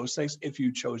those things if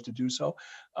you chose to do so.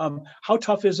 How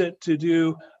tough is it to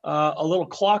do a little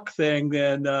clock thing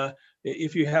then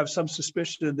if you have some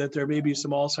suspicion that there may be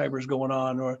some Alzheimer's going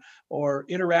on, or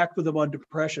interact with them on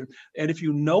depression? And if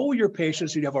you know your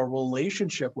patients, you have a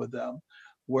relationship with them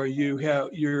where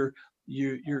you're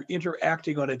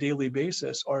interacting on a daily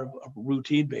basis or a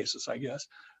routine basis, I guess,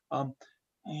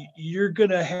 you're going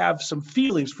to have some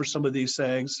feelings for some of these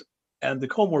things. And the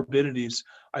comorbidities,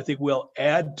 I think, will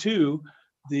add to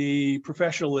the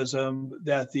professionalism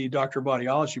that the doctor of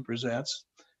audiology presents,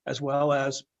 as well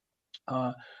as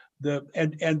the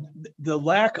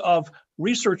lack of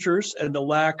researchers and the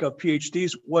lack of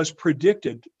PhDs was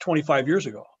predicted 25 years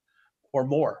ago or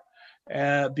more.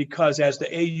 Because as the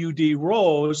AUD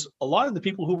rose, a lot of the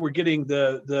people who were getting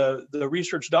the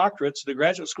research doctorates, the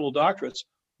graduate school doctorates,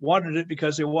 wanted it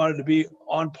because they wanted to be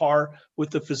on par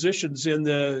with the physicians in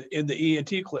the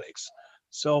ENT clinics.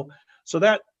 So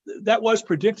that was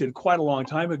predicted quite a long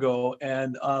time ago,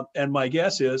 and my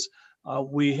guess is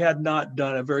we had not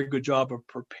done a very good job of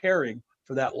preparing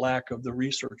for that lack of the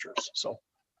researchers. So.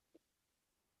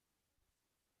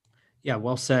 Yeah,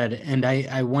 well said. And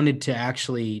I wanted to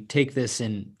actually take this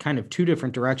in kind of two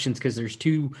different directions, because there's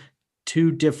two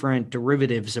different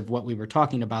derivatives of what we were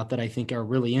talking about that I think are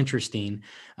really interesting.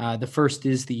 The first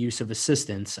is the use of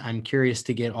assistants. I'm curious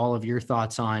to get all of your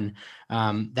thoughts on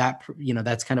that.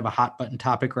 That's kind of a hot button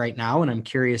topic right now. And I'm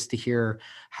curious to hear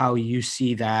how you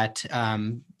see that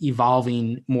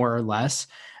evolving more or less.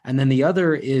 And then the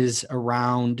other is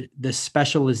around the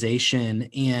specialization.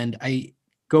 And I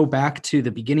go back to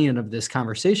the beginning of this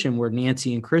conversation where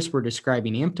Nancy and Chris were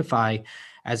describing Amplify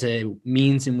as a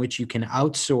means in which you can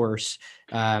outsource,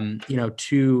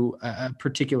 to a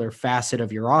particular facet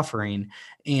of your offering.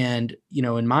 And,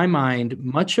 in my mind,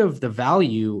 much of the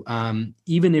value,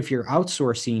 even if you're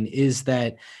outsourcing, is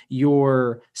that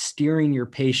you're steering your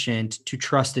patient to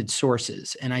trusted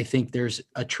sources. And I think there's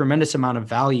a tremendous amount of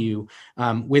value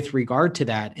with regard to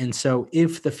that. And so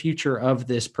if the future of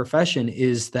this profession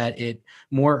is that it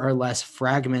more or less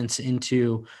fragments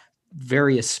into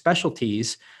various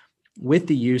specialties, with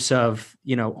the use of,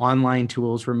 online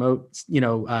tools, remote,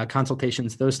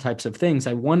 consultations, those types of things,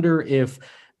 I wonder if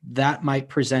that might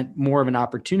present more of an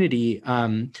opportunity,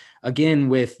 again,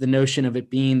 with the notion of it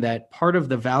being that part of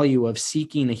the value of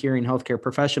seeking a hearing healthcare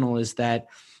professional is that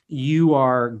you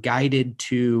are guided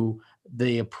to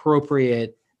the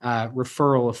appropriate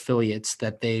referral affiliates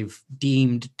that they've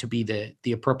deemed to be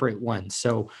the appropriate ones.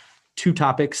 So two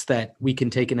topics that we can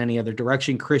take in any other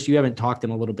direction. Chris, you haven't talked in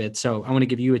a little bit, so I want to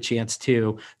give you a chance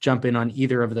to jump in on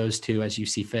either of those two as you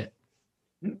see fit.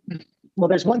 Well,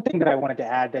 there's one thing that I wanted to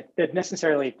add that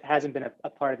necessarily hasn't been a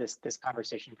part of this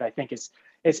conversation, but I think is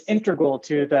integral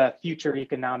to the future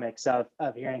economics of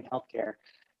hearing healthcare.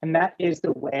 And that is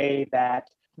the way that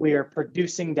we are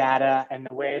producing data and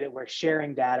the way that we're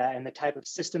sharing data and the type of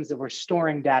systems that we're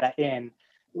storing data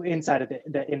inside of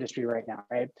the industry right now,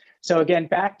 right? So again,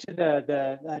 back to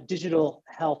the digital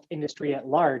health industry at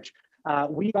large,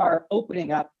 we are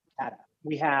opening up data.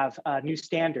 We have new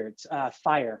standards,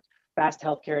 FHIR, Fast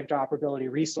Healthcare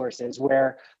Interoperability Resources,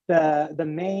 where the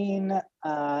main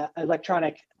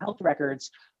electronic health records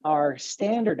are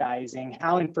standardizing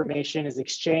how information is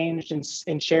exchanged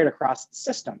and shared across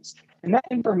systems. And that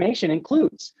information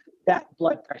includes that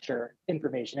blood pressure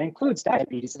information. It includes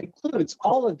diabetes. It includes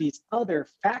all of these other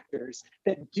factors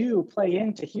that do play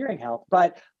into hearing health,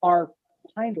 but are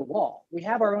behind a wall. We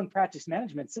have our own practice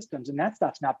management systems, and that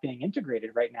stuff's not being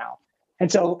integrated right now.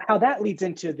 And so how that leads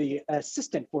into the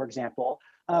assistant, for example,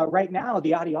 right now,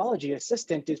 the audiology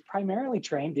assistant is primarily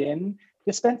trained in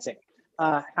dispensing,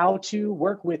 how to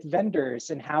work with vendors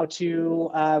and how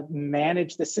to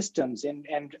manage the systems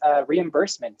and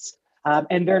reimbursements.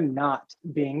 And they're not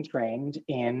being trained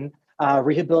in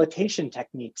rehabilitation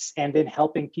techniques and in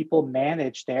helping people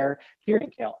manage their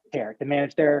hearing care, to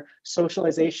manage their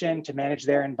socialization, to manage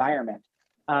their environment.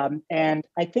 And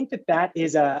I think that that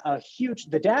is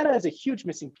the data is a huge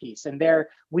missing piece, and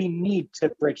we need to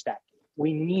bridge that.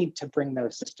 We need to bring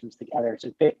those systems together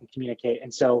so they can communicate.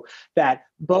 And so that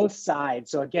both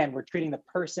sides, so again, we're treating the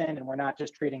person and we're not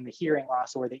just treating the hearing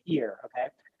loss or the ear, okay?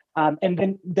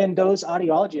 And then those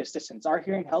audiology assistants, our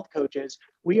hearing health coaches,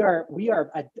 we had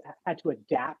to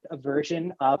adapt a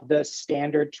version of the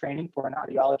standard training for an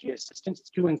audiology assistant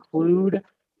to include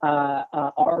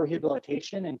our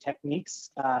rehabilitation and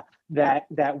techniques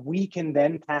that we can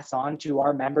then pass on to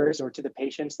our members or to the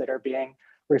patients that are being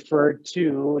referred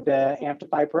to the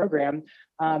Amplify program.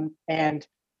 And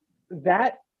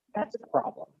that's a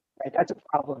problem, right? That's a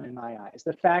problem in my eyes.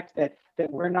 The fact that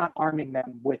we're not arming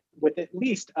them with at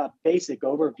least a basic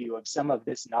overview of some of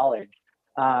this knowledge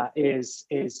is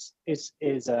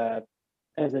a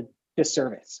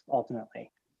disservice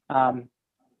ultimately.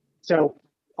 So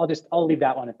I'll leave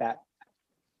that one at that.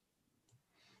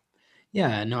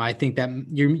 Yeah, no, I think that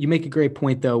you make a great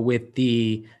point though with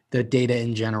the data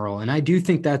in general, and I do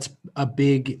think that's a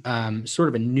big sort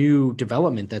of a new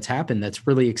development that's happened. That's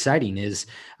really exciting. Is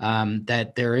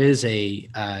that there is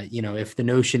if the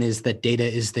notion is that data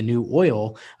is the new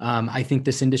oil, I think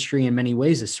this industry in many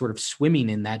ways is sort of swimming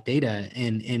in that data,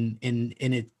 and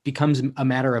it becomes a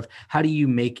matter of how do you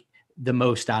make the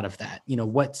most out of that?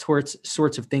 What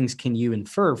sorts of things can you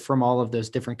infer from all of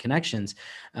those different connections?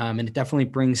 And it definitely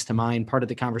brings to mind part of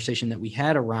the conversation that we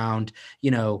had around,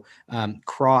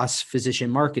 cross physician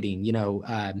marketing,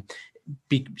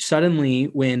 suddenly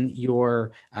when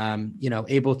you're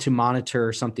able to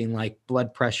monitor something like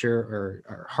blood pressure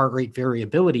or heart rate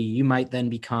variability, you might then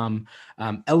become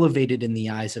elevated in the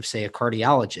eyes of, say, a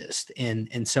cardiologist.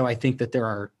 And so I think that there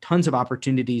are tons of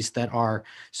opportunities that are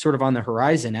sort of on the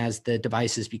horizon as the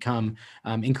devices become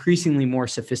increasingly more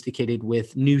sophisticated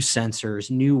with new sensors,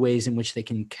 new ways in which they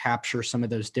can capture some of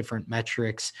those different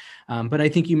metrics. But I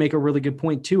think you make a really good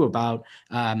point too about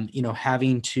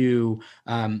having to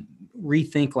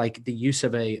rethink like the use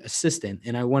of a assistant.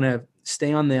 And I want to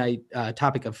stay on the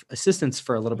topic of assistants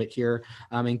for a little bit here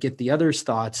and get the others'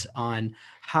 thoughts on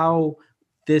how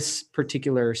this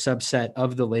particular subset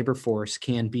of the labor force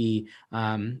can be,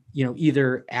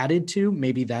 either added to,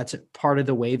 maybe that's part of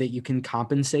the way that you can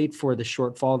compensate for the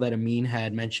shortfall that Amin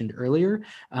had mentioned earlier.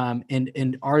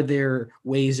 And are there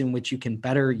ways in which you can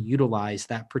better utilize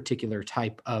that particular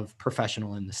type of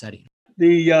professional in the setting?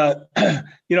 And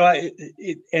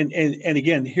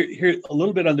again, here a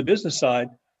little bit on the business side,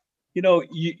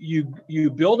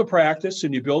 you build a practice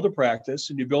and you build a practice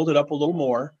and you build it up a little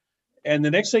more. And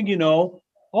the next thing you know,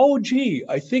 oh, gee,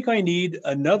 I think I need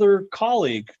another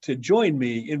colleague to join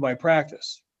me in my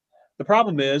practice. The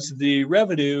problem is on the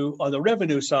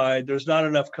revenue side, there's not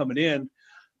enough coming in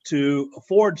to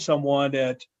afford someone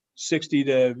at 60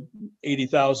 to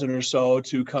 80,000 or so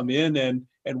to come in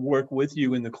and work with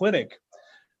you in the clinic.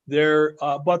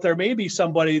 But there may be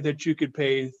somebody that you could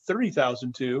pay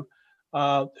 30,000 to,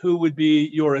 who would be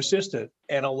your assistant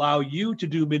and allow you to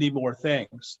do many more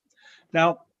things.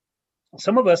 Now,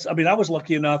 some of us, I was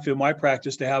lucky enough in my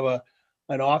practice to have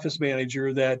an office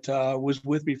manager that was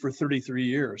with me for 33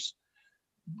 years.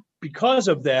 Because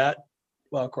of that,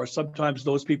 well, of course, sometimes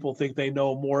those people think they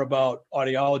know more about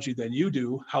audiology than you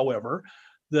do. However,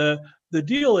 the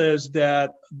deal is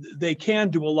that they can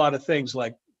do a lot of things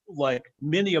like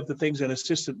many of the things an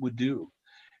assistant would do.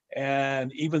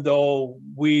 And even though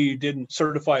we didn't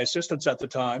certify assistants at the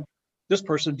time, this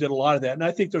person did a lot of that. And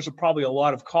I think there's probably a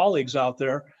lot of colleagues out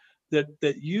there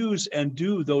that use and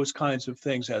do those kinds of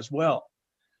things as well.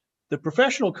 The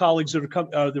professional colleagues that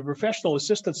are the professional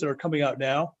assistants that are coming out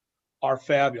now are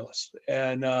fabulous.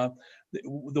 And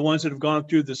the ones that have gone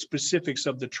through the specifics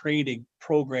of the training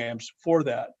programs for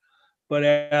that. But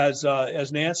as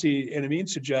Nancy and Amin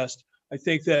suggest, I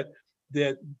think that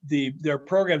their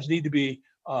programs need to be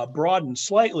broadened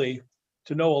slightly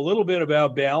to know a little bit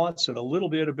about balance and a little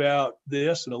bit about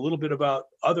this and a little bit about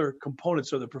other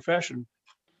components of the profession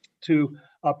to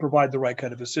provide the right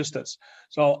kind of assistance.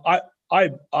 So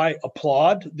I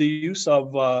applaud the use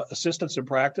of assistants in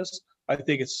practice. I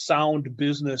think it's sound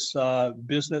business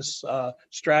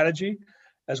strategy,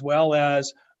 as well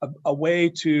as a way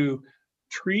to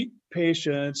treat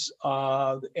patients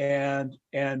and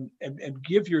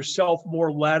give yourself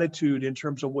more latitude in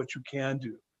terms of what you can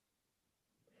do.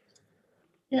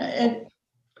 Yeah, and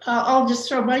I'll just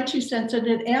throw my 2 cents in.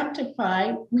 At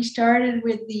Amplify, we started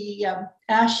with the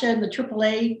ASHA and the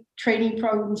AAA training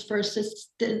programs for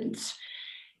assistants.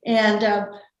 And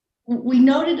we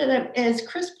noted that, as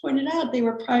Chris pointed out, they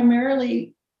were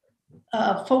primarily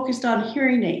focused on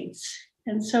hearing aids.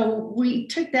 And so we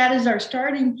took that as our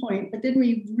starting point, but then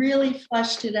we really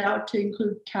fleshed it out to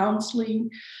include counseling,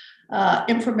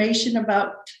 information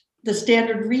about the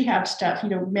standard rehab stuff,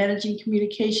 managing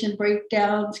communication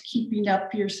breakdowns, keeping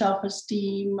up your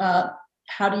self-esteem,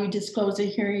 how do you disclose a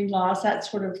hearing loss, that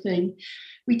sort of thing.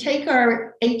 We take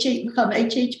our become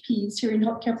HHPs, hearing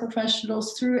healthcare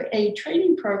professionals, through a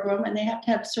training program, and they have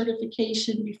to have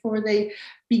certification before they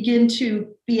begin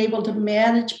to be able to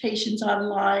manage patients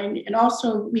online. And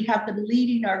also we have them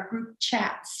leading our group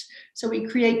chats. So we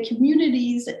create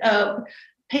communities of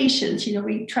patients.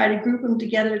 We try to group them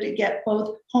together to get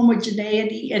both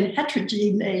homogeneity and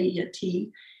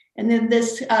heterogeneity. And then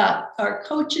our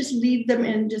coaches lead them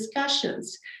in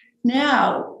discussions.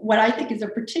 Now, what I think is a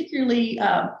particularly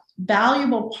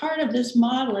valuable part of this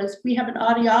model is we have an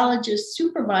audiologist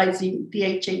supervising the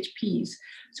HHPs.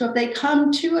 So if they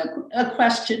come to a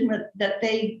question that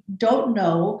they don't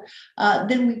know,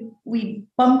 then we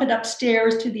bump it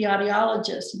upstairs to the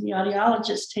audiologist, and the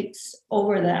audiologist takes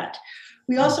over that.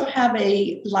 We also have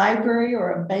a library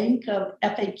or a bank of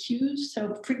FAQs,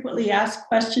 so frequently asked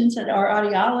questions that our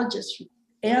audiologists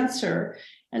answer.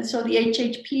 And so the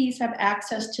HHPs have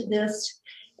access to this,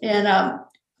 and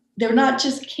they're not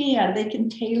just they can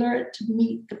tailor it to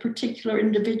meet the particular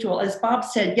individual. As Bob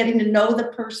said, getting to know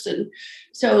the person.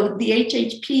 So the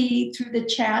HHP, through the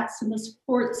chats and the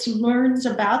supports, learns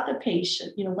about the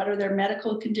patient, what are their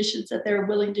medical conditions that they're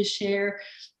willing to share,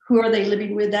 who are they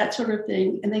living with, that sort of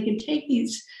thing. And they can take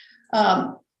these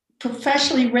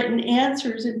professionally written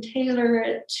answers and tailor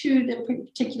it to the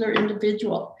particular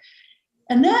individual.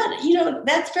 And that,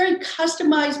 that's very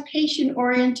customized,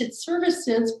 patient-oriented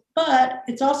services, but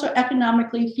it's also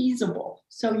economically feasible.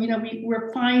 So,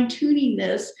 we're fine-tuning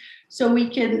this so we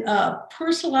can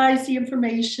personalize the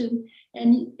information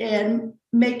and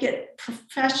make it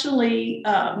professionally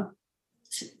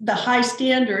the high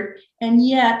standard, and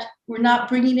yet we're not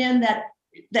bringing in that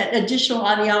additional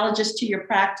audiologist to your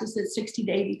practice at $60,000 to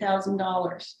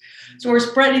 $80,000. So we're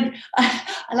spreading.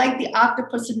 I like the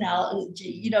octopus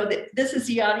analogy. This is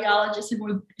the audiologist, and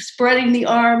we're spreading the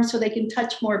arms so they can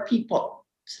touch more people,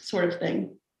 sort of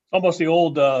thing. Almost the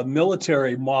old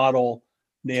military model,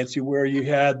 Nancy, where you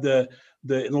had the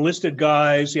enlisted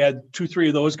guys. You had 2-3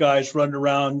 of those guys running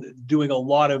around doing a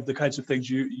lot of the kinds of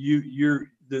things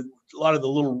a lot of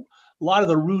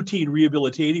the routine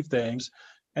rehabilitative things.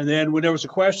 And then when there was a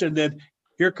question, then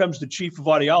here comes the chief of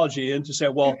audiology in to say,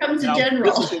 well, here comes the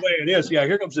general. This is the way it is. Yeah,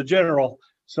 here comes the general.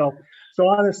 So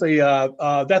honestly,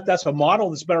 that's a model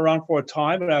that's been around for a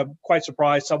time, and I'm quite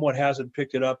surprised someone hasn't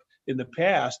picked it up in the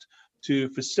past to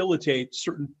facilitate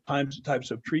certain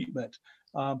types of treatment.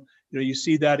 You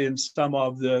see that in some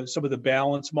of the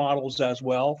balance models as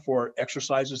well, for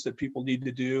exercises that people need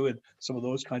to do, and some of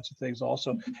those kinds of things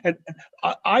also. And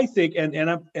I think, I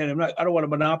don't want to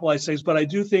monopolize things, but I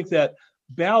do think that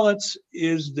balance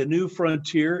is the new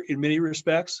frontier in many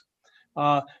respects.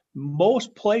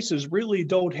 Most places really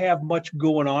don't have much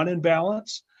going on in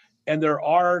balance, and there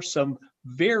are some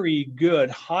very good,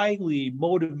 highly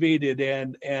motivated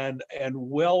and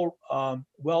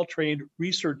well trained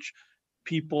research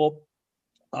people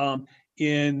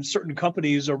in certain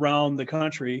companies around the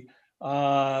country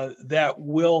that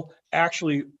will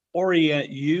actually orient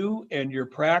you and your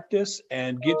practice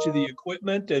and get you the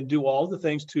equipment and do all the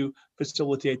things to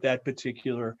facilitate that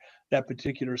particular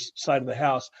side of the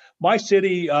house. My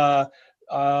city,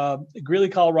 Greeley,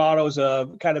 Colorado, is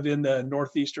kind of in the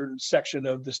northeastern section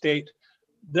of the state.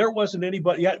 There wasn't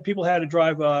anybody yet. People had to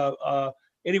drive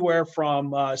anywhere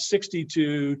from 60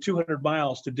 to 200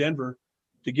 miles to Denver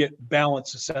to get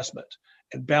balance assessment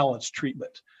and balance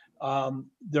treatment.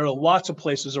 There are lots of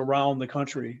places around the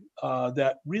country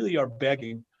that really are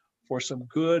begging for some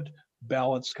good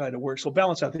balance kind of work. So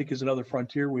balance, I think, is another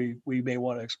frontier we may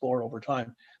want to explore over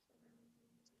time.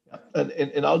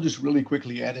 And I'll just really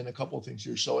quickly add in a couple of things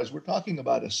here. So as we're talking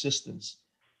about assistance,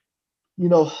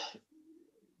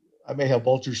 I may have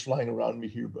vultures flying around me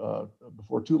here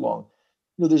before too long.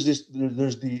 There's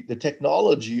the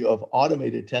technology of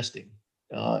automated testing.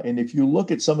 And if you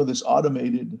look at some of this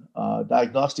automated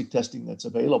diagnostic testing that's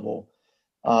available,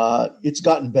 it's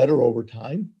gotten better over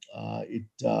time.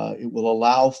 It will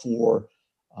allow for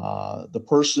the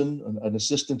person, an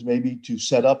assistant maybe, to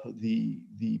set up the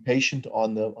patient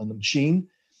on the machine.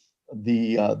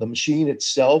 The machine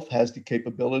itself has the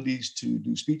capabilities to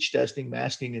do speech testing,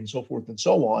 masking, and so forth and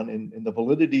so on. And the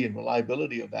validity and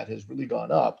reliability of that has really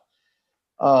gone up.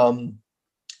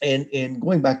 And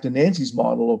going back to Nancy's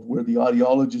model of where the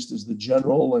audiologist is the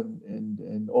general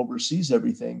and oversees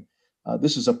everything,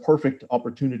 this is a perfect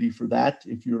opportunity for that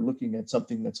if you're looking at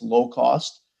something that's low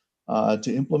cost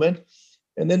to implement.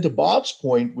 And then to Bob's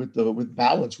point with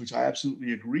balance, which I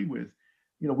absolutely agree with,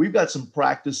 we've got some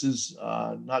practices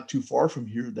not too far from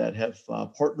here that have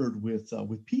partnered with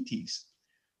PTs.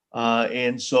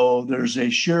 And so there's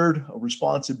a shared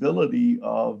responsibility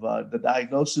of the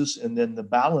diagnosis and then the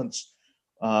balance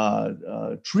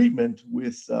treatment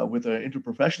with an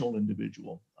interprofessional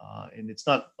individual. And it's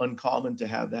not uncommon to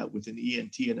have that with an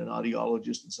ENT and an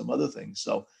audiologist and some other things.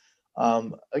 So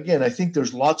again, I think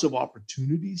there's lots of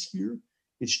opportunities here.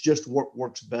 It's just what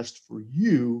works best for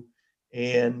you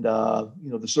and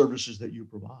the services that you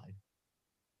provide.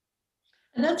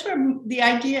 And that's where the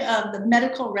idea of the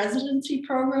medical residency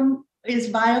program is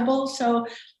viable. So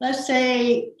let's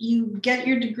say you get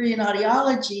your degree in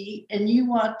audiology and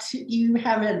you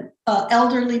have an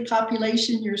elderly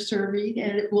population you're serving,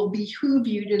 and it will behoove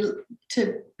you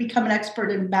to become an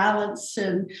expert in balance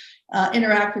and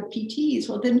interact with PTs.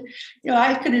 Well, then,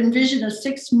 I could envision a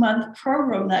 6-month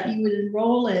program that you would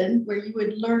enroll in where you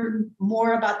would learn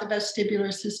more about the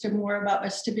vestibular system, more about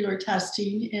vestibular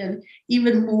testing, and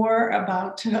even more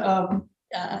about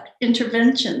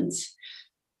interventions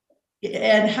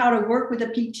and how to work with a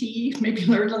PT, maybe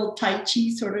learn a little Tai Chi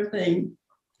sort of thing.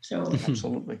 So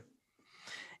Absolutely.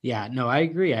 Yeah, no, I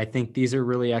agree. I think these are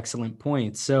really excellent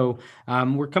points. So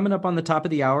we're coming up on the top of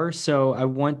the hour. So I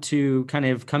want to kind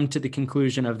of come to the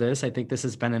conclusion of this. I think this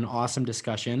has been an awesome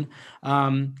discussion.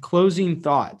 Closing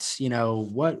thoughts,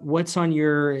 what's on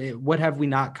what have we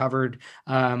not covered,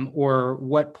 or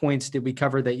what points did we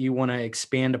cover that you want to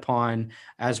expand upon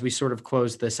as we sort of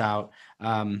close this out?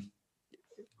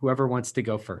 Whoever wants to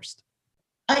go first.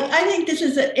 I think this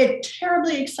is a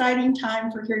terribly exciting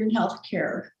time for hearing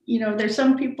healthcare. There's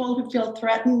some people who feel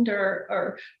threatened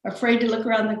or afraid to look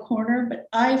around the corner, but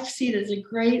I see it as a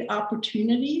great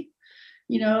opportunity.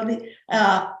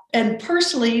 And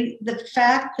personally, the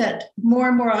fact that more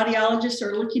and more audiologists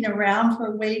are looking around for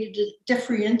a way to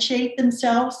differentiate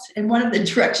themselves, and one of the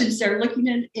directions they're looking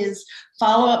at is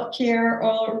follow-up care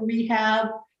or rehab,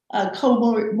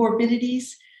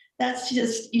 comorbidities. That's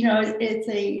just,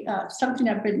 it's something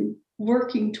I've been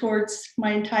working towards my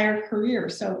entire career.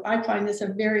 So I find this a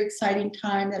very exciting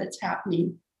time that it's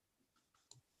happening.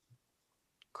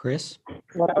 Chris?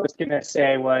 What I was going to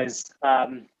say was,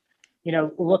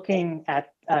 looking at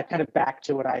kind of back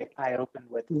to what I opened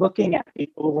with, looking at the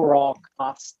overall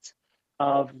cost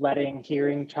of letting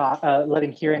hearing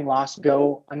loss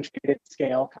go untreated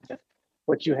scale, kind of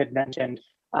what you had mentioned.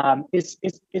 Is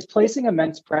placing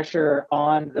immense pressure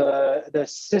on the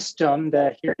system,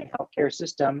 the hearing healthcare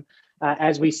system,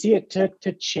 as we see it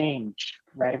to change,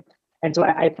 right? And so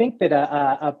I think that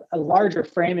a larger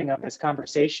framing of this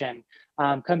conversation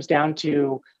comes down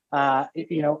to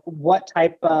what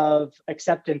type of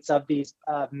acceptance of these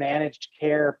managed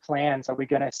care plans are we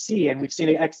going to see? And we've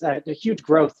seen a huge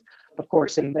growth, of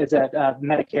course, in a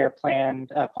Medicare plan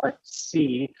Part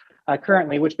C.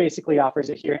 Currently, which basically offers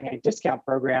a hearing aid discount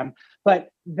program. But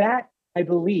that, I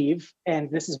believe, and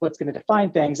this is what's going to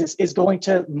define things, is going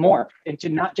to morph into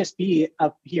not just be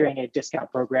a hearing aid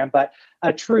discount program, but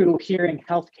a true hearing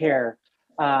healthcare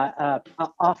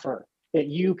offer that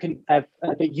you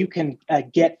can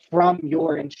get from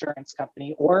your insurance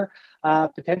company, or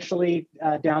potentially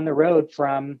down the road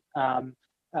from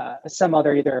some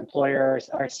other either employer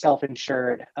or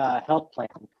self-insured health plan.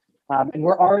 And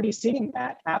we're already seeing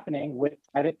that happening with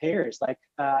private payers that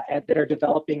are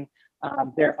developing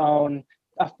their own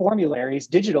formularies,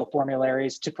 digital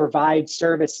formularies, to provide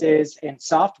services and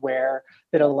software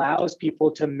that allows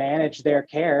people to manage their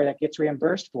care that gets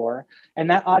reimbursed for. And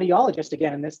that audiologist,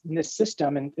 again, in this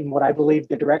system, and in what I believe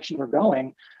the direction we're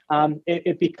going,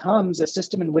 it becomes a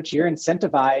system in which you're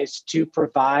incentivized to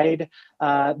provide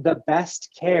the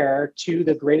best care to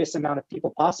the greatest amount of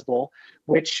people possible,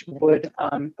 which would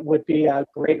be a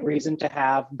great reason to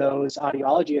have those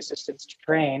audiology assistants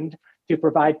trained to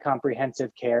provide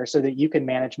comprehensive care so that you can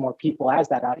manage more people as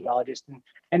that audiologist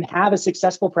and have a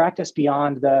successful practice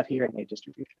beyond the hearing aid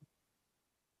distribution.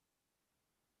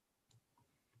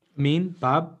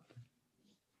 Bob?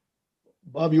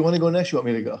 Bob, you want to go next? You want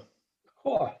me to go?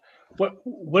 Oh,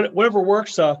 whatever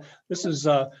works. This is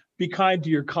be kind to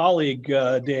your colleague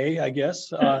day, I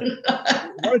guess. Why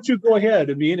don't you go ahead,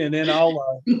 Amin, and then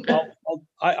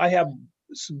I have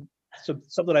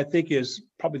something I think is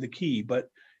probably the key, but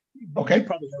Okay. you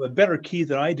probably have a better key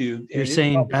than I do. You're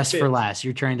saying best for last.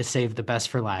 You're trying to save the best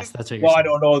for last. That's what you're Well, saying. I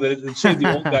don't know that save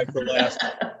the old guy for last.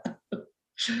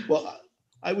 Well,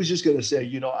 I was just going to say,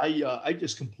 I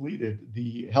just completed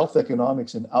the Health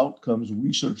Economics and Outcomes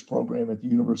Research Program at the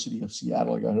University of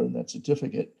Seattle. I got earned that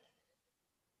certificate.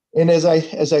 And as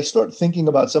I start thinking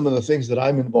about some of the things that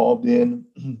I'm involved in,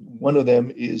 one of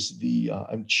them is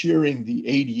I'm chairing the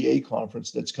ADA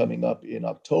conference that's coming up in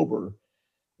October.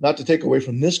 Not to take away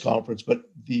from this conference, but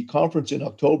the conference in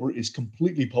October is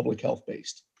completely public health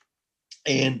based.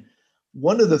 And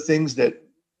one of the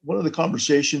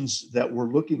conversations that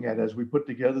we're looking at as we put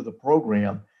together the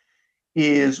program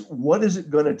is, what is it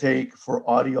going to take for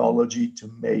audiology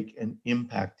to make an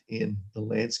impact in the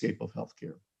landscape of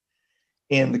healthcare?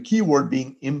 And the key word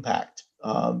being impact.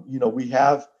 We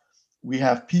have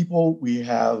people, we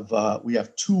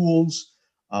have tools,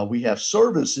 we have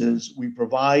services, we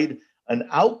provide an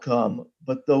outcome,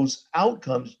 but those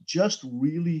outcomes just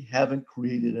really haven't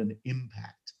created an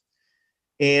impact.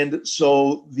 And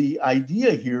so the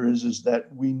idea here is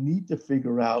that we need to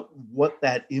figure out what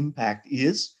that impact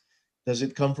is. Does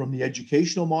it come from the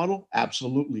educational model?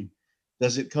 Absolutely.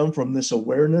 Does it come from this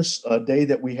awareness day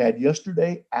that we had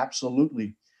yesterday?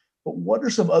 Absolutely. But what are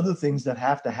some other things that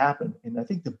have to happen? And I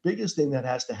think the biggest thing that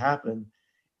has to happen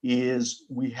is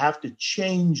we have to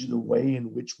change the way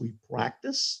in which we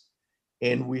practice,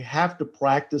 and we have to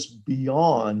practice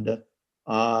beyond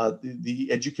the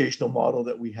educational model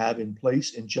that we have in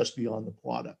place and just beyond the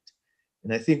product.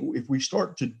 And I think if we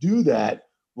start to do that,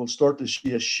 we'll start to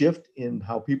see a shift in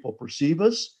how people perceive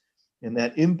us. And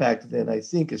that impact then, I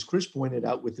think, as Chris pointed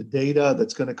out, with the data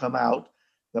that's going to come out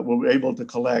that we're able to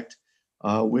collect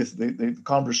with the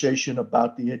conversation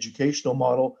about the educational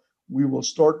model, we will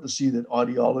start to see that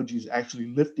audiology is actually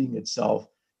lifting itself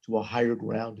to a higher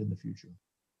ground in the future.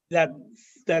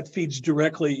 That feeds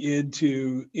directly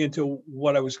into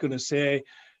what I was going to say.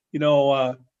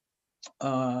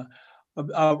 I'll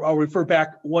refer back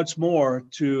once more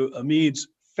to Amin's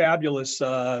fabulous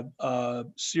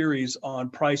series on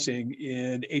pricing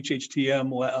in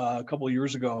HHTM a couple of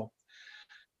years ago.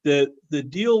 The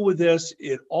deal with this,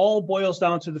 it all boils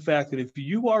down to the fact that if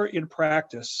you are in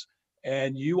practice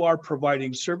and you are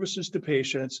providing services to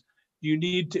patients, you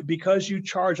need to, because you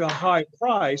charge a high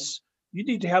price, you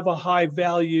need to have a high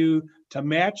value to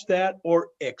match that or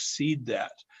exceed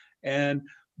that. And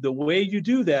the way you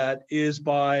do that is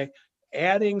by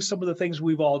adding some of the things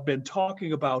we've all been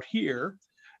talking about here,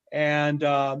 and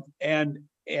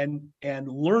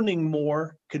learning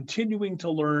more, continuing to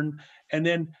learn, and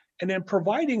then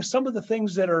providing some of the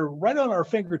things that are right on our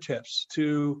fingertips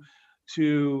to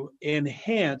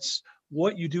enhance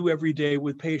what you do every day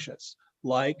with patients,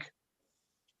 like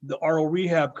the oral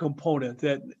rehab component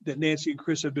that Nancy and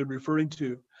Chris have been referring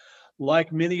to,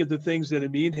 like many of the things that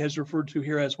Amin has referred to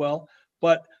here as well,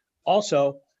 but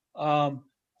also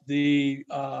the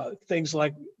things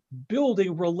like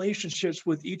building relationships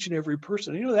with each and every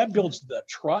person. That builds the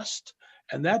trust,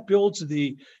 and that builds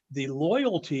the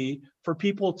loyalty for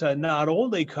people to not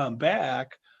only come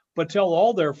back, but tell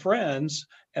all their friends,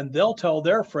 and they'll tell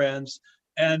their friends,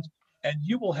 and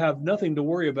you will have nothing to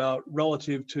worry about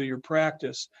relative to your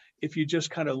practice if you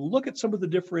just kind of look at some of the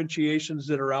differentiations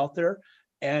that are out there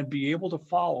and be able to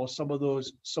follow some of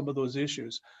those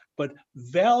issues. But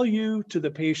value to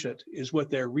the patient is what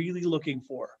they're really looking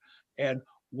for. And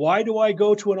why do I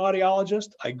go to an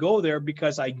audiologist? I go there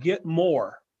because I get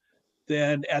more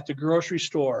than at the grocery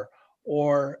store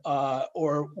or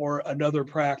another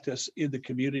practice in the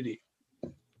community.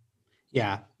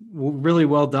 Yeah, really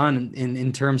well done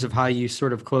in terms of how you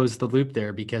sort of closed the loop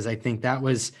there, because I think that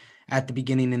was at the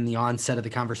beginning, in the onset of the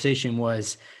conversation,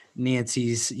 was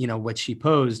Nancy's, what she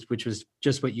posed, which was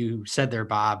just what you said there,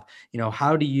 Bob.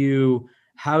 How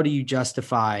do you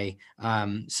justify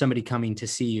somebody coming to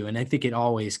see you? And I think it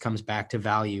always comes back to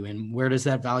value. And where does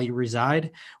that value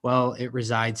reside? Well, it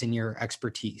resides in your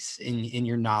expertise, in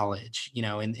your knowledge,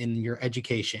 in your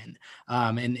education.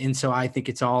 And so I think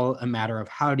it's all a matter of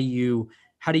how do you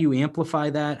amplify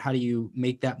that? How do you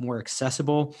make that more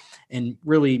accessible and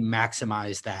really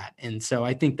maximize that? And so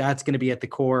I think that's going to be at the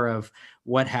core of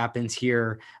what happens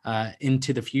here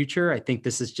into the future. I think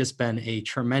this has just been a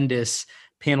tremendous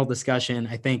panel discussion.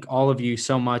 I thank all of you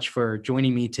so much for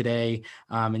joining me today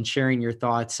and sharing your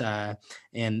thoughts.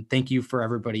 And thank you for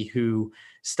everybody who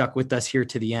stuck with us here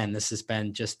to the end. This has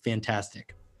been just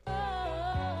fantastic.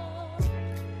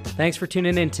 Thanks for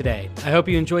tuning in today. I hope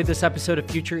you enjoyed this episode of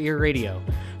Future Ear Radio.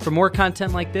 For more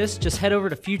content like this, just head over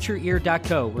to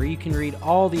futureear.co, where you can read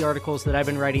all the articles that I've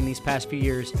been writing these past few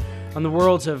years on the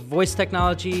worlds of voice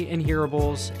technology and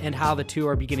hearables and how the two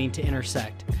are beginning to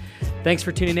intersect. Thanks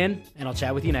for tuning in, and I'll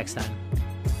chat with you next time.